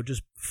child,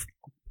 just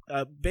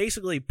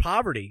basically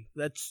poverty.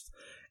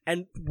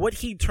 And what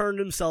he turned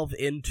himself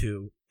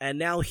into, and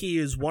now he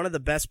is one of the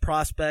best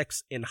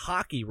prospects in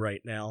hockey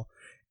right now,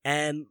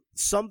 and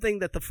something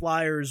that the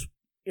Flyers,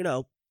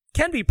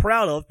 can be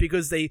proud of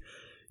because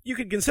you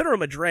could consider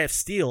him a draft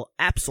steal,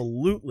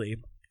 absolutely.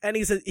 And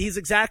he's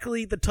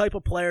exactly the type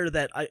of player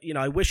that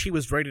I wish he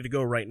was ready to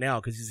go right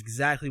now because he's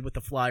exactly what the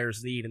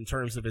Flyers need in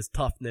terms of his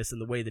toughness and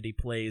the way that he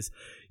plays.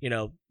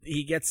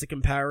 He gets the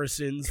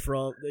comparisons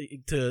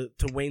to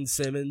Wayne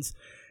Simmons,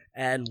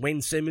 and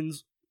Wayne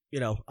Simmons,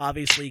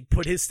 obviously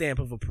put his stamp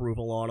of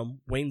approval on him.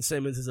 Wayne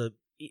Simmons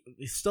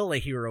he's still a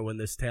hero in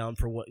this town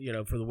for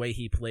for the way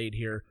he played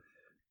here.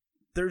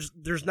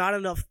 There's not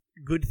enough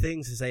good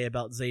things to say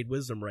about Zayde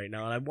Wisdom right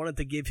now, and I wanted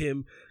to give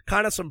him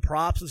kind of some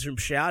props and some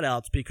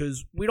shout-outs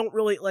because we don't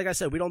really, like I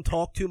said, we don't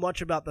talk too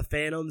much about the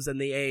Phantoms and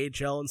the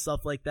AHL and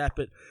stuff like that,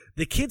 but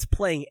the kid's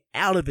playing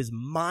out of his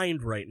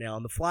mind right now,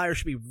 and the Flyers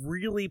should be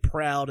really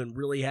proud and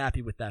really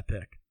happy with that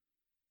pick.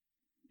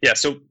 Yeah,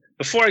 so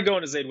before I go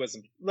into Zayde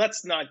Wisdom,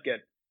 let's not get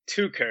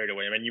too carried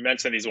away. I mean, you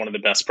mentioned he's one of the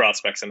best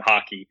prospects in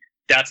hockry.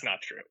 That's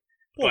not true.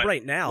 Well, but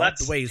right now,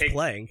 the way he's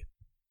playing,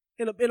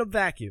 in a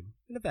vacuum.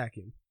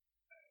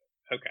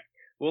 Okay.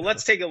 Well,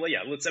 let's take a look.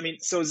 Yeah,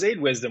 so Zayde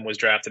Wisdom was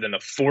drafted in the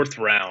 4th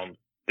round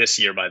this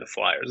year by the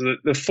Flyers.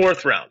 The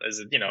 4th round, as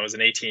an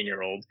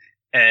 18-year-old,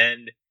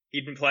 and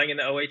he'd been playing in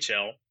the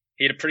OHL.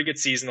 He had a pretty good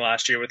season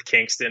last year with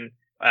Kingston,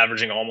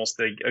 averaging almost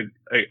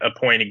a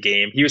point a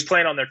game. He was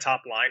playing on their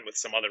top line with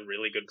some other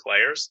really good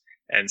players,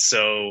 and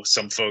so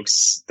some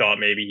folks thought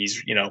maybe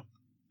he's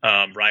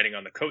riding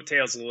on the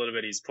coattails a little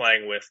bit. He's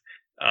playing with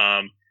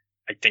I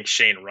think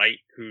Shane Wright,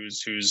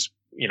 who's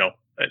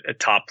a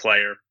top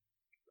player.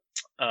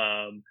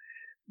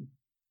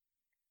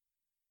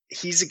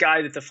 He's a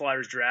guy that the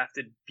Flyers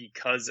drafted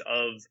because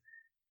of,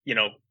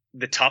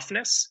 the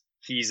toughness.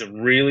 He's a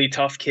really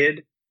tough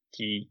kid.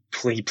 He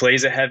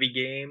plays a heavy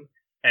game,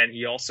 and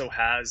he also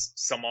has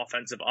some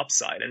offensive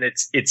upside. And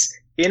it's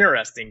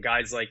interesting,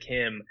 guys like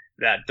him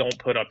that don't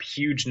put up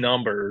huge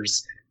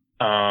numbers,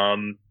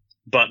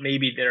 but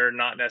maybe they're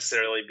not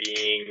necessarily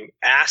being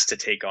asked to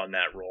take on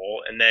that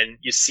role. And then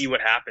you see what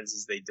happens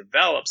as they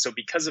develop. So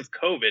because of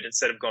COVID,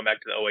 instead of going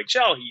back to the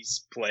OHL,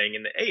 he's playing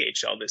in the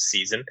AHL this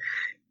season.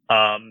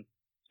 And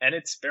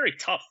it's very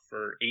tough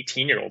for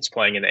 18-year-olds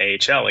playing in the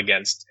AHL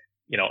against,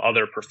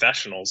 other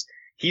professionals.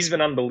 He's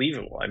been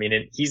unbelievable. I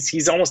mean,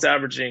 he's almost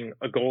averaging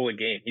a goal a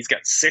game. He's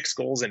got 6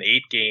 goals in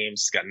 8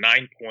 games. He's got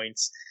 9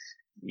 points.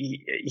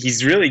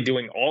 He's really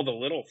doing all the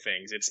little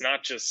things. It's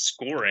not just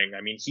scoring.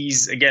 I mean,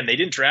 they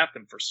didn't draft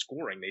him for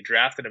scoring. They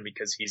drafted him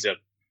because he's a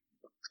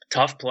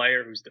tough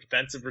player who's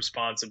defensive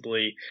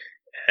responsibly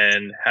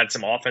and had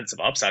some offensive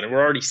upside. And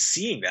we're already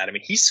seeing that. I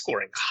mean, he's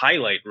scoring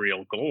highlight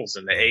reel goals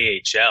in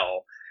the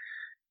AHL.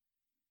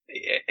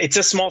 it's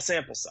a small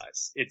sample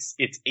size. It's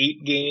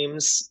 8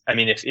 games. I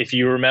mean, if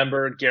you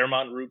remember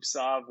German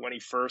Rupsov when he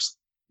first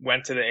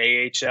went to the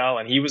AHL,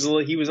 and he was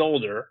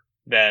older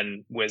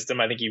than Wisdom.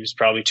 I think he was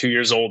probably 2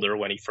 years older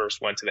when he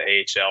first went to the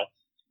AHL,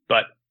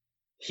 but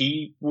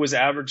he was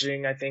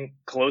averaging, I think,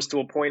 close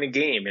to a point a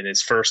game in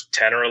his first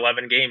 10 or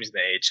 11 games in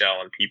the AHL,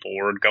 and people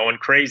were going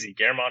crazy.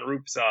 German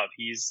Rupsov,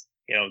 he's,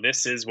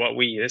 this is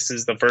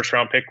the first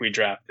round pick we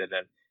drafted,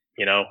 and,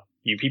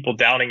 you people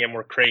doubting him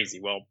were crazy.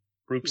 Well,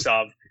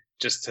 Rupsov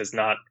just has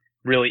not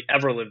really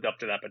ever lived up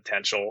to that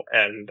potential,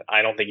 and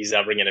I don't think he's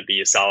ever going to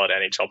be a solid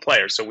NHL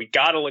player. So we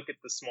got to look at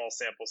the small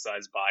sample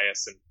size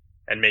bias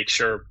and make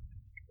sure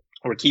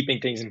we're keeping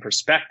things in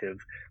perspective.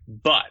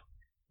 But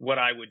what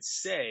I would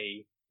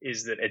say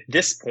is that at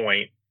this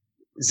point,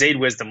 Zayde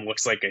Wisdom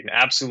looks like an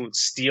absolute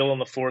steal in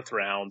the 4th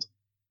round.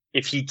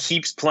 If he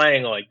keeps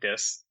playing like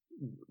this,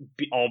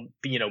 be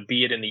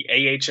it in the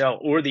AHL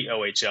or the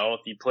OHL,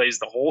 if he plays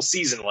the whole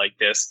season like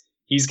this,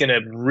 he's going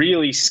to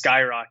really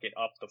skyrocket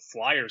up the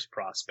Flyers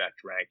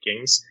prospect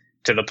rankings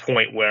to the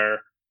point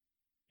where,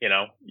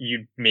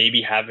 you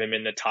maybe have him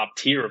in the top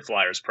tier of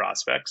Flyers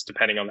prospects,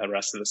 depending on how the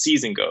rest of the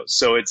season goes.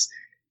 So it's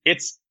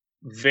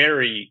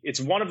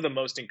one of the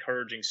most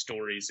encouraging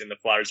stories in the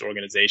Flyers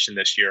organization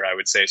this year, I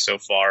would say so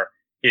far,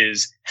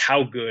 is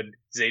how good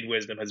Zayde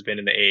Wisdom has been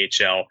in the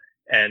AHL.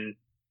 And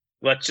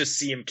let's just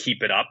see him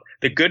keep it up.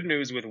 The good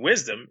news with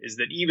Wisdom is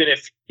that even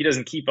if he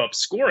doesn't keep up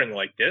scoring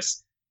like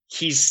this,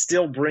 he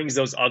still brings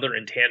those other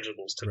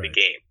intangibles to the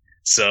game.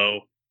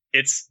 So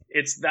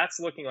that's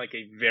looking like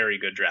a very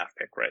good draft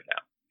pick right now.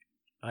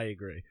 I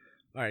agree.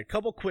 All right,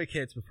 couple quick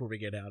hits before we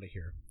get out of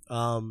here.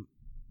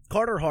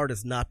 Carter Hart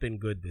has not been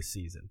good this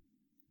season.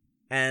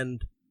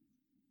 And,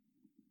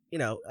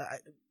 I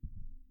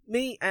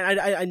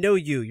know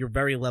you're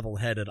very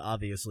level-headed,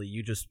 obviously.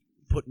 You just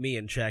put me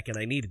in check, and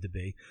I needed to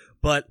be.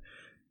 But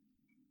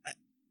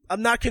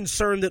I'm not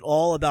concerned at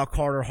all about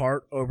Carter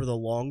Hart over the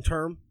long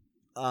term.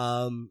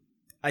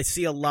 I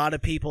see a lot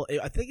of people.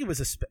 I think it was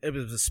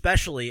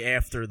especially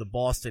after the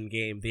Boston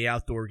game, the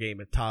outdoor game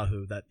at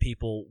Tahoe, that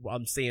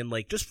I'm seeing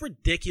just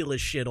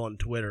ridiculous shit on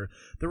Twitter.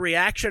 The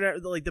reaction,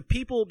 the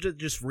people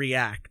just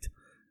react.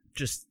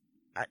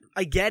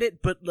 I get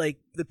it, but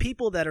the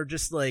people that are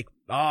just oh,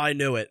 I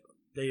knew it.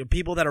 The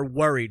people that are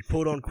worried,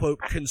 quote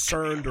unquote,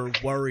 concerned or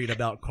worried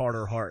about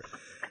Carter Hart.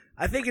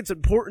 I think it's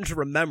important to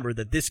remember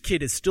that this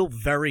kid is still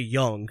very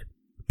young,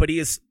 but he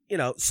is,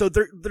 so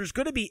there's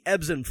going to be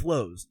ebbs and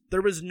flows.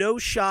 There was no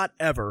shot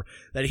ever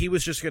that he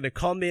was just going to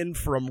come in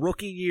from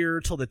rookie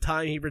year till the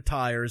time he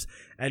retires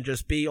and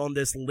just be on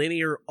this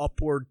linear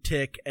upward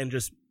tick and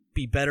just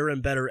be better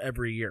and better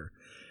every year.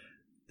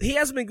 He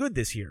hasn't been good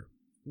this year.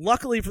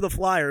 Luckily for the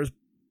Flyers,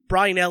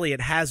 Brian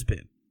Elliott has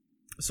been.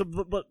 So,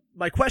 but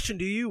my question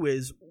to you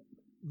is,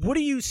 what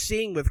are you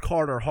seeing with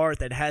Carter Hart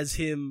that has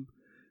him,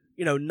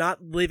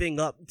 not living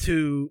up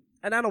to,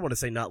 and I don't want to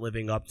say not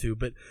living up to,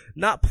 but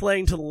not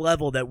playing to the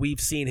level that we've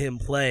seen him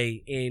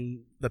play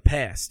in the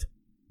past?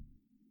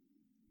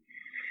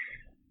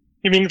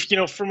 I mean,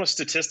 from a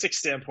statistics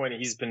standpoint,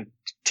 he's been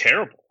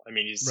terrible. I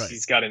mean,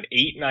 he's got an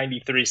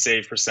 .893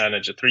 save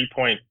percentage, a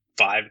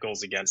 3.5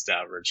 goals against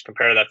average.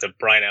 Compare that to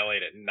Brian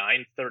Elliott at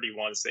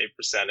 .931 save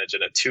percentage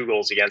and a 2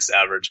 goals against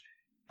average.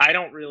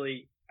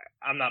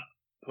 I'm not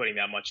putting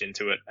that much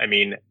into it. I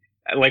mean,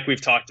 like we've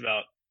talked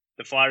about,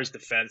 the Flyers'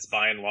 defense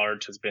by and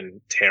large has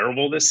been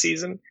terrible this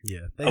season.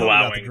 Yeah, they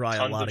allowing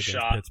tons of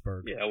shots.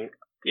 Pittsburgh.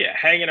 Yeah,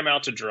 hanging them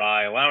out to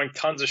dry, allowing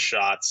tons of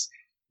shots.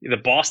 The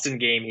Boston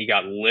game, he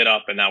got lit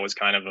up, and that was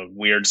kind of a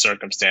weird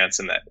circumstance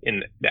in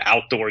the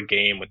outdoor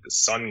game with the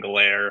sun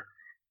glare.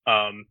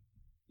 I'm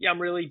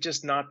really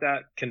just not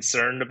that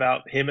concerned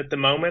about him at the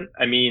moment.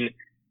 I mean,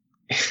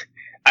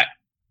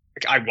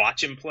 I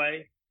watch him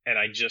play, and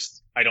I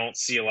don't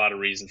see a lot of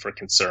reason for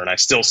concern. I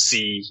still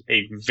see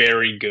a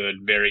very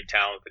good, very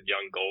talented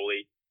young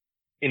goalie.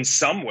 In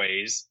some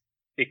ways,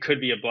 it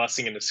could be a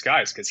blessing in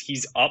disguise because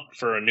he's up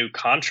for a new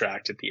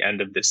contract at the end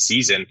of this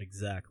season.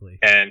 Exactly.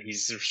 And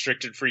he's a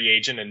restricted free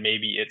agent, and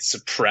maybe it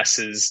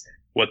suppresses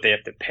what they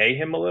have to pay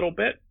him a little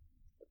bit.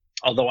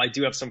 Although I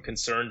do have some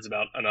concerns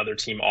about another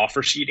team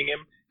offer sheeting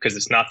him, because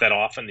it's not that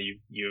often that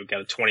you've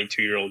got a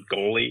 22-year-old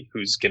goalie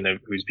who's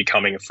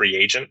becoming a free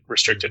agent,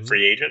 restricted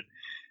free agent.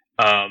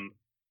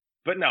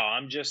 But no,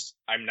 I'm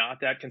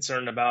not that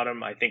concerned about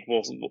him. I think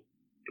we'll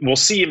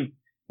see him.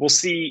 We'll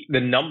see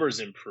the numbers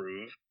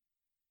improve,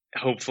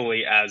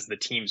 hopefully, as the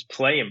team's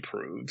play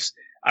improves.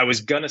 I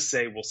was going to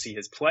say we'll see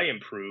his play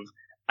improve.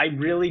 I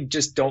really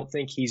just don't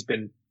think he's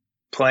been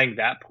playing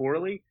that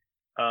poorly,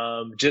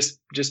 just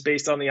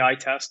based on the eye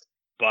test.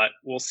 But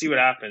we'll see what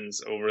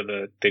happens over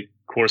the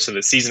course of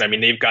the season. I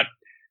mean,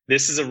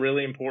 this is a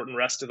really important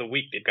rest of the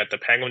week. They've got the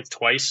Penguins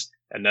twice,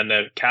 and then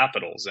the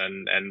Capitals,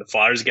 and the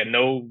Flyers get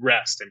no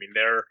rest. I mean,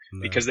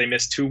 because they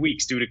missed 2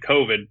 weeks due to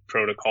COVID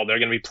protocol, they're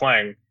going to be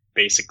playing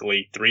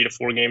basically 3 to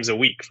 4 games a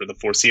week for the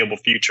foreseeable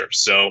future.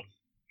 So,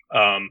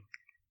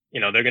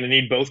 they're going to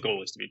need both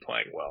goalies to be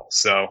playing well.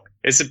 So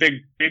it's a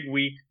big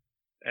week,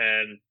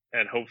 and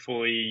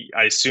hopefully,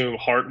 I assume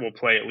Hart will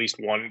play at least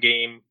one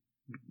game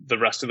the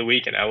rest of the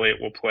week, and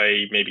Elliott will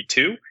play maybe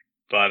 2.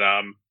 But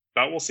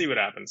we'll see what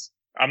happens.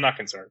 I'm not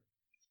concerned.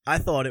 I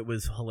thought it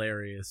was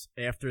hilarious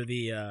after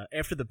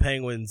the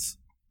Penguins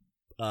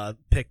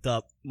picked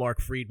up Mark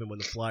Friedman when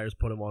the Flyers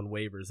put him on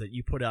waivers that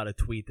you put out a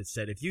tweet that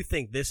said, if you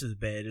think this is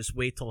bad, just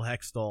wait till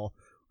Hextall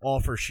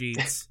offer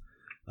sheets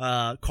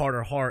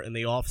Carter Hart in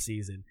the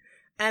offseason.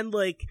 And,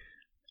 like,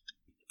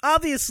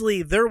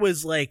 obviously there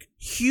was, like,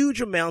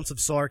 huge amounts of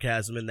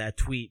sarcasm in that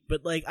tweet,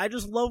 but, like, I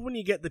just love when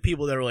you get the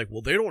people that are like,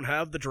 well, they don't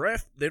have the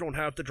draft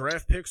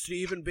picks to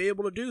even be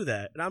able to do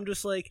that. And I'm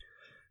just like,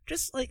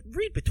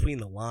 read between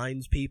the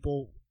lines,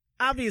 people.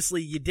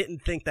 Obviously, you didn't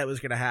think that was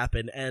going to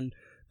happen, and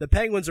the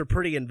Penguins are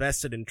pretty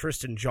invested in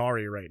Tristan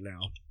Jarry right now.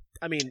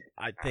 I mean,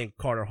 I think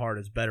Carter Hart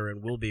is better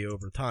and will be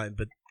over time,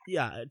 but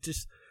yeah,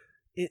 just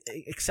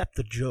accept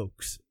the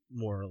jokes,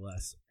 more or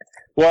less.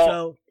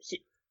 Well,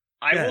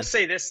 I will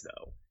say this,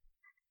 though.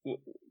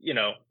 You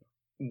know,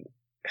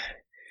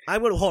 I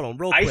would hold on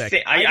real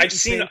quick. I've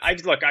seen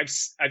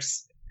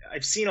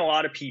a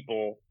lot of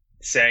people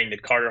saying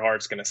that Carter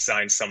Hart's going to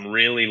sign some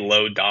really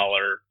low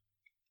dollar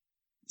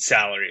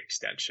salary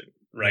extension,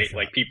 right?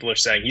 Like, people are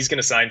saying he's going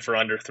to sign for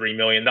under $3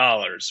 million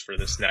for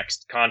this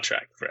next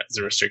contract as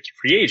a restricted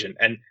free agent.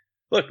 And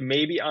look,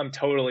 maybe I'm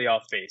totally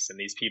off base and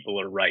these people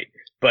are right,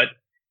 but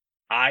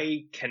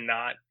I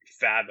cannot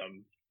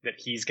fathom that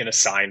he's going to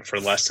sign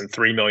for less than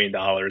 $3 million.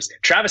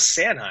 Travis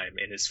Sanheim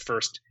in his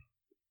first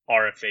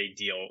RFA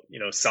deal,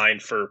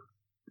 signed for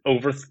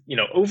over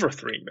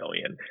 $3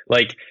 million.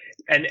 Like,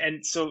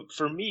 and so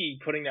for me,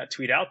 putting that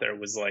tweet out there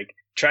was like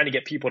trying to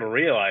get people to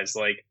realize,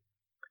 like,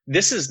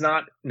 this is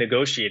not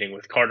negotiating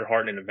with Carter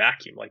Hart in a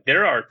vacuum. Like,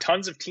 there are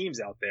tons of teams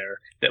out there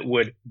that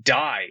would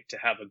die to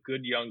have a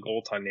good young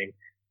goaltender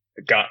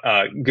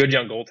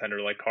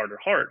like Carter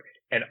Hart.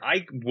 And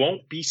I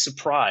won't be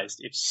surprised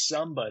if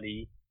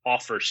somebody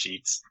offer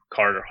sheets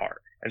Carter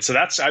Hart. And so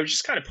I was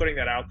just kind of putting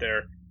that out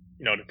there,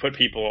 to put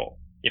people,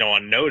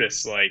 on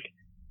notice, like,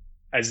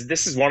 as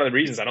this is one of the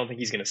reasons I don't think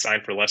he's going to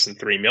sign for less than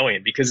 $3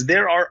 million, because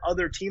there are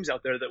other teams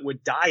out there that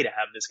would die to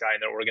have this guy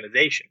in their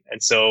organization.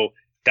 And so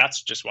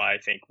that's just why I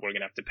think we're going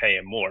to have to pay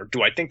him more.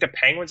 Do I think the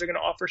Penguins are going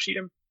to offer sheet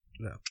him?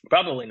 No.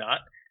 Probably not.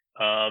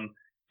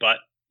 But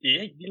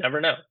yeah, you never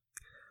know.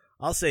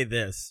 I'll say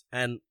this,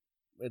 and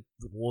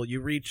you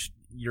reached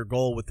your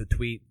goal with the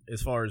tweet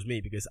as far as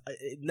me, because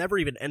it never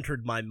even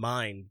entered my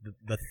mind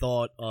the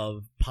thought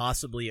of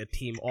possibly a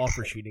team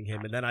offer sheeting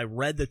him. And then I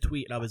read the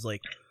tweet and I was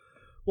like,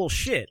 well,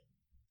 shit.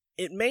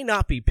 It may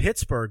not be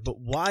Pittsburgh, but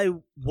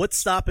what's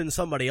stopping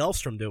somebody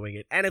else from doing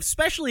it? And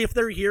especially if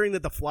they're hearing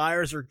that the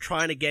Flyers are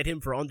trying to get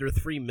him for under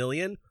 $3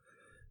 million.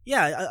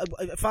 Yeah,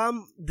 if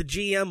I'm the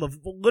GM of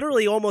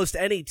literally almost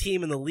any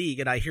team in the league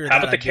and I hear that. How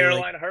about the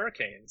Carolina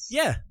Hurricanes?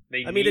 Yeah.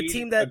 A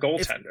team that, a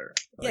goaltender.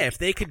 If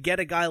they could get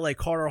a guy like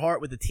Carter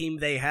Hart with the team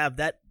they have,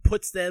 that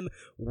puts them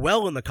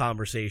well in the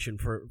conversation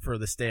for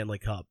the Stanley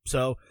Cup.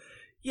 So,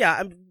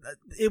 yeah,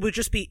 it would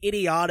just be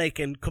idiotic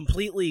and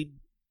completely.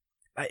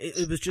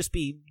 It would just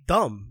be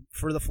dumb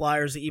for the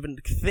Flyers to even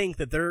think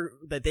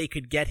that they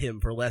could get him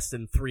for less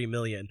than $3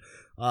 million.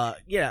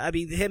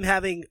 Him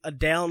having a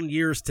down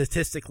year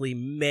statistically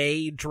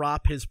may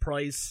drop his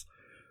price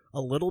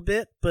a little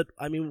bit, but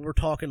we're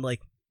talking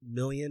like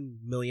 $1.5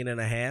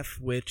 million,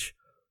 which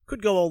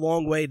could go a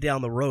long way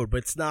down the road, but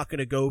it's not going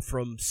to go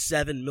from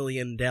 $7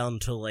 million down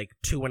to like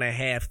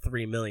 $2.5,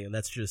 $3 million.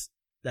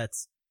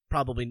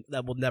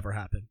 That will never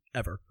happen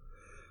ever.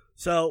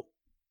 So.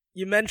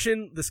 You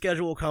mentioned the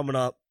schedule coming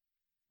up.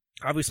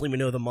 Obviously, we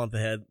know the month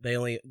ahead.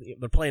 They're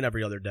playing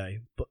every other day,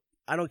 but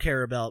I don't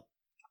care about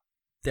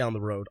down the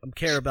road. I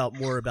care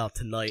more about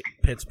tonight,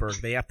 Pittsburgh.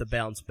 They have to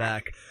bounce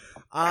back.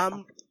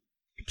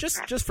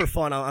 Just for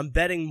fun, I'm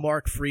betting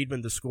Mark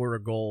Friedman to score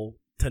a goal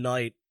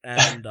tonight.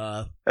 And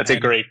that's a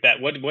great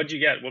bet. What'd you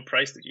get? What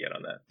price did you get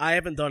on that? I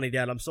haven't done it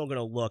yet. I'm still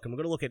gonna look. I'm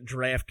gonna look at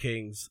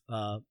DraftKings.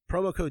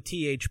 Promo code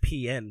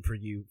THPN for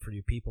you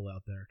people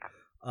out there.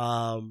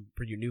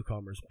 For you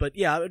newcomers. But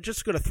yeah, I'm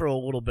just going to throw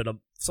a little bit of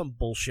some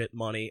bullshit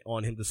money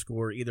on him to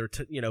score either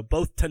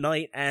both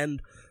tonight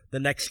and the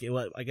next game.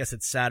 Well, I guess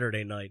it's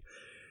Saturday night.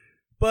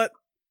 But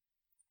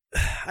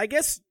I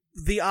guess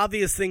the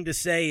obvious thing to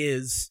say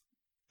is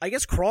I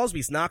guess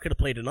Crosby's not going to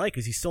play tonight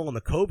because he's still on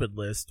the COVID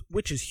list,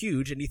 which is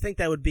huge, and you think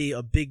that would be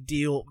a big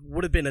deal,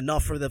 would have been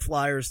enough for the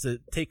Flyers to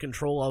take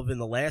control of in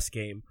the last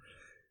game.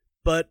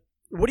 But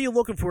what are you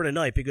looking for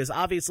tonight? Because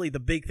obviously the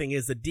big thing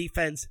is the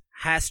defense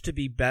has to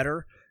be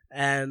better,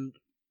 and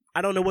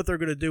I don't know what they're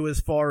going to do as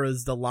far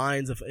as the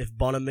lines. If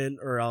Bunnaman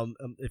or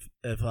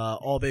if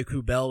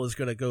Aube-Kubel is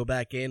going to go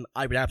back in,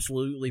 I would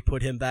absolutely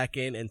put him back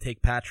in and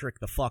take Patrick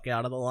the fuck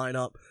out of the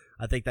lineup.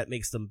 I think that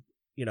makes them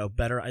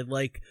better. I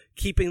like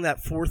keeping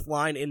that fourth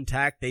line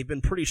intact. They've been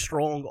pretty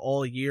strong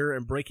all year,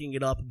 and breaking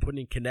it up and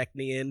putting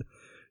Konechny in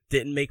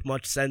didn't make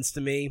much sense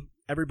to me.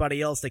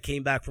 Everybody else that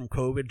came back from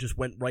COVID just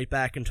went right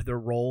back into their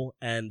role,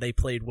 and they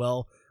played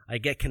well. I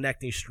get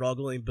Konechny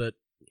struggling, but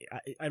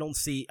I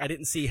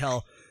didn't see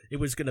how it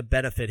was going to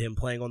benefit him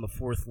playing on the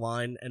fourth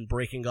line and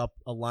breaking up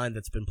a line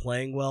that's been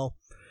playing well.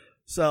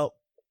 So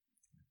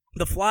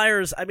the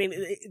Flyers, I mean,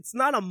 it's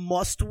not a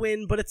must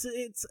win, but it's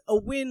a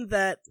win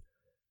that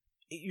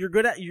you're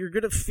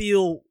gonna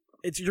feel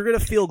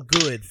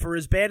good. For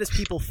as bad as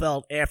people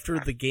felt after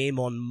the game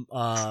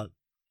on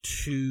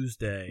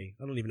Tuesday.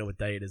 I don't even know what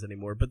day it is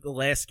anymore, but the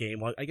last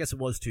game, I guess it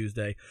was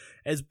Tuesday.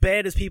 As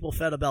bad as people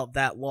felt about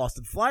that loss,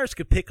 the Flyers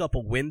could pick up a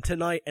win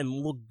tonight and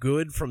look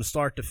good from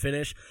start to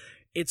finish.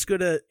 It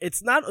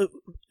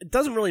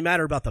doesn't really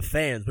matter about the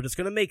fans, but it's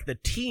going to make the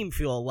team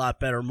feel a lot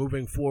better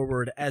moving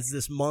forward as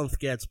this month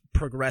gets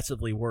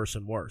progressively worse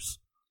and worse.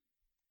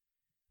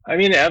 I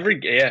mean, every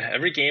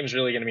game is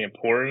really going to be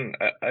important.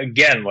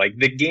 Again, like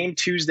the game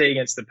Tuesday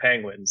against the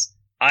Penguins,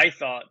 I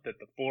thought that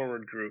the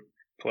forward group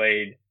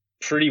played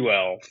pretty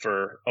well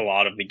for a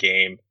lot of the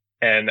game.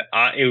 And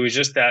it was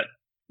just that,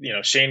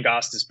 Shane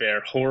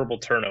Gostisbehere, horrible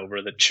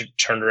turnover that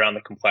turned around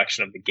the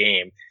complexion of the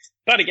game.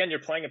 But again, you're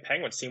playing a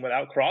Penguins team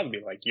without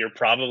Crosby. Like, you're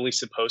probably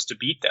supposed to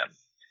beat them.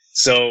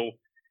 So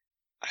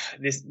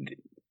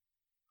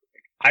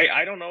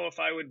I don't know if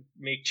I would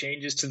make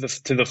changes to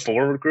the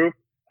forward group.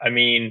 I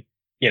mean,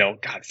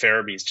 God,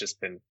 Farabee's just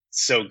been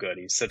so good.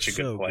 He's such a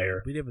good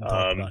player. We didn't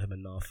talk about him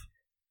enough.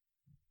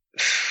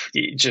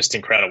 Just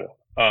incredible.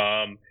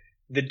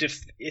 The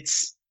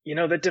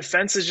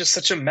defense is just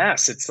such a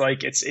mess. It's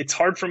like it's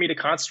hard for me to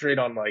concentrate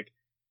on like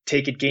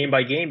take it game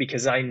by game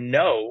because I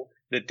know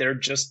that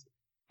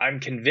I'm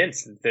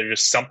convinced that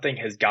there's something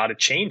has got to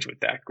change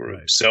with that group.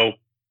 Right. So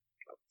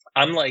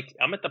I'm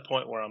at the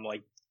point where I'm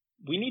like,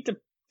 we need to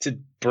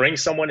bring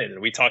someone in,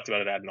 and we talked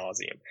about it ad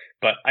nauseum.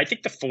 But I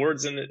think the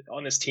forwards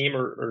on this team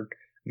are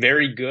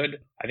very good.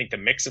 I think the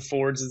mix of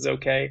forwards is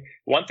okay.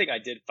 One thing I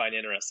did find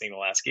interesting in the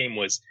last game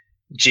was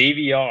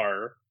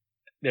JVR.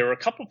 There were a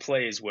couple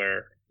plays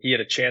where he had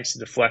a chance to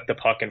deflect the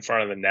puck in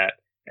front of the net,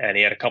 and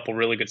he had a couple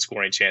really good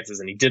scoring chances,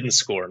 and he didn't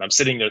score. And I'm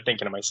sitting there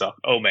thinking to myself,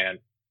 oh man,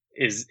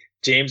 is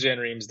James Van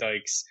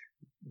Riemsdyk's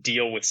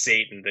deal with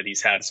Satan that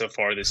he's had so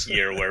far this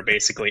year, where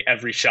basically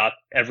every shot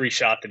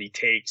that he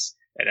takes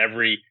and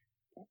every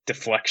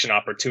deflection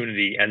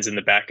opportunity ends in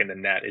the back of the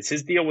net, is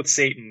his deal with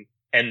Satan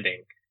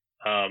ending?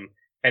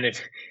 And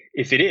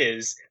if it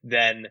is,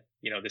 then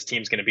this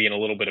team's going to be in a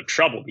little bit of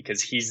trouble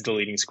because he's the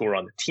leading scorer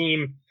on the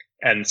team,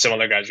 and some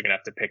other guys are going to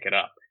have to pick it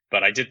up.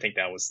 But I did think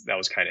that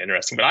was kind of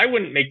interesting. But I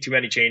wouldn't make too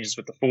many changes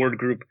with the forward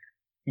group.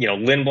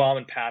 Lindblom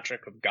and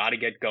Patrick have got to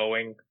get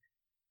going.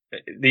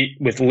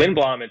 With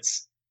Lindblom,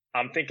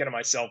 I'm thinking to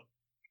myself,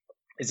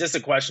 is this a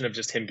question of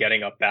just him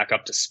getting back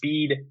up to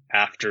speed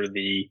after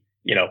the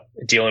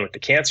dealing with the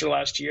cancer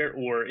last year,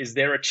 or is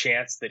there a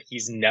chance that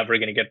he's never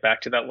going to get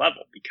back to that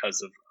level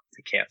because of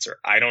the cancer?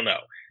 I don't know.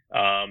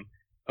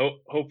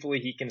 Hopefully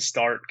he can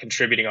start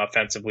contributing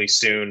offensively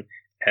soon.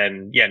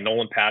 And yeah,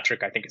 Nolan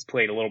Patrick, I think, has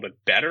played a little bit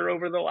better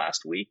over the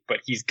last week,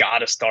 but he's got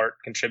to start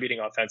contributing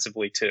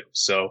offensively too.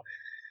 So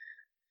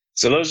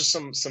those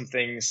are some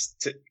things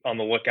on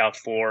the lookout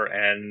for.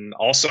 And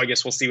also, I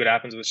guess we'll see what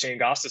happens with Shane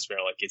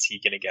Gostisbehere. Like, is he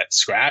going to get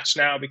scratched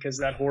now because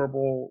of that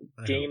horrible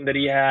game that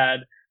he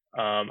had?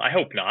 I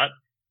hope not.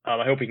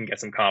 I hope he can get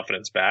some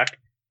confidence back.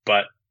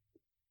 But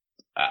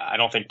I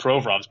don't think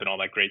Provorov's been all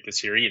that great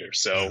this year either.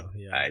 So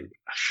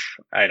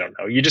I don't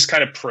know. You just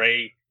kind of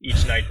pray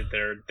each night that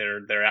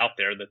they're out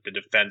there, that the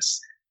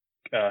defense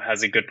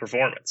has a good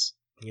performance.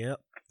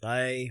 Yep,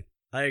 I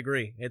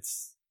agree.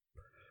 It's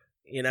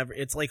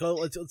like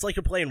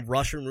you're playing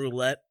Russian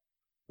roulette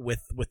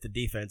with the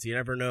defense. You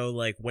never know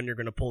like when you're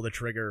going to pull the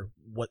trigger,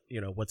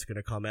 what's going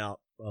to come out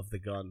of the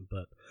gun.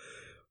 But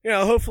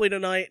hopefully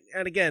tonight,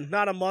 and again,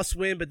 not a must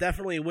win, but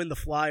definitely a win the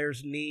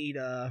Flyers need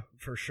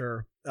for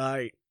sure. All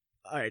right.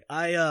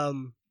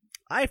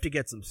 I have to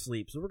get some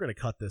sleep, so we're going to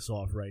cut this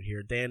off right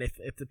here. Dan,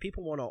 if the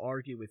people want to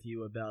argue with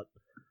you about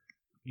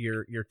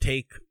your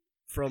take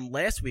from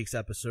last week's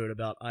episode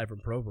about Ivan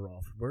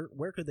Provorov,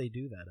 where could they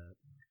do that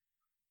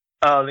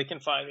at? They can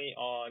find me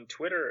on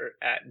Twitter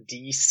at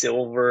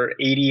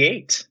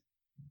dsilver88.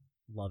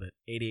 Love it.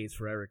 88's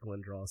for Eric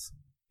Lindros.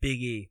 Big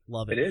E.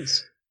 Love it. It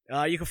is.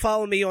 You can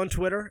follow me on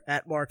Twitter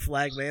at Mark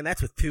Flagman.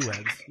 That's with 2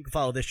 N's. You can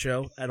follow this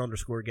show at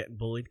 _Getting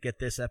Bullied. Get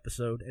this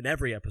episode and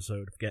every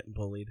episode of Getting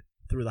Bullied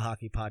through the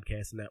Hockey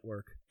Podcast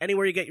Network.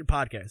 Anywhere you get your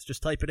podcast,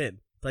 just type it in.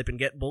 Type in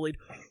Get Bullied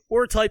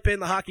or type in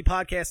the Hockey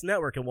Podcast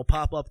Network and we'll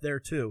pop up there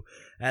too.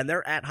 And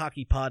they're at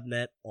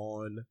HockeyPodNet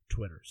on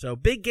Twitter. So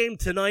big game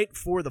tonight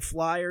for the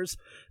Flyers.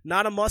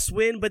 Not a must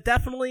win, but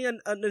definitely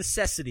a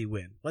necessity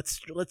win. Let's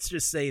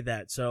just say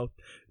that. So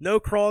no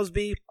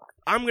Crosby.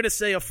 I'm going to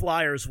say a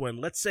Flyers win.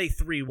 Let's say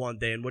 3-1,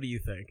 Dan. What do you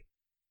think?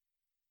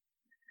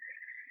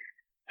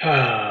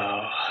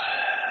 I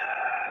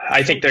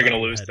think they're going to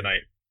lose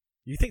tonight.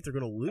 You think they're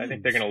going to lose? I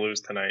think they're going to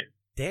lose tonight.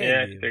 Damn.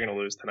 Yeah, I think they're going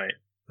to lose tonight.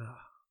 All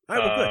right,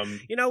 well,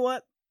 good. You know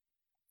what?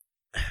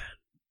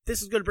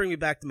 This is going to bring me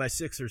back to my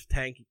Sixers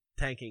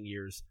tanking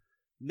years.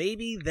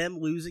 Maybe them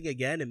losing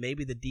again and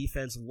maybe the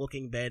defense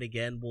looking bad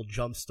again will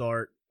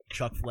jumpstart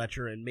Chuck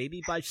Fletcher, and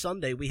maybe by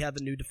Sunday we have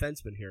a new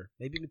defenseman here.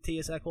 Maybe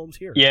Matthias Ekholm's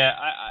here. Yeah,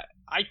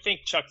 I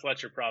think Chuck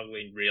Fletcher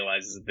probably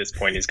realizes at this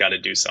point he's got to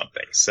do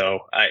something. So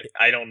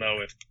I don't know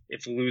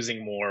if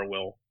losing more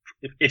will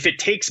if it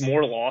takes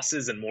more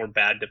losses and more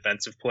bad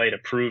defensive play to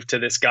prove to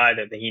this guy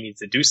that he needs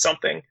to do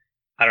something,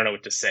 I don't know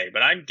what to say.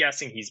 But I'm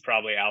guessing he's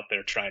probably out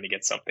there trying to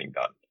get something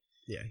done.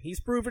 Yeah, he's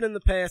proven in the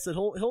past that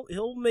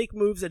he'll make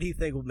moves that he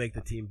think will make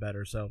the team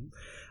better. So,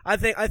 I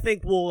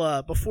think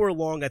we'll before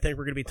long. I think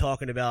we're going to be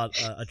talking about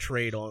a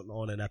trade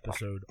on an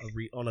episode,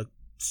 on a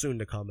soon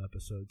to come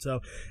episode.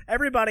 So,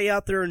 everybody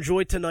out there,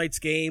 enjoy tonight's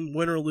game,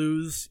 win or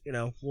lose.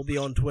 We'll be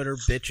on Twitter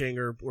bitching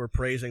or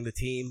praising the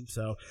team.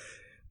 So,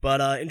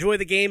 but enjoy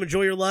the game,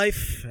 enjoy your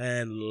life,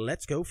 and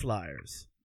let's go Flyers.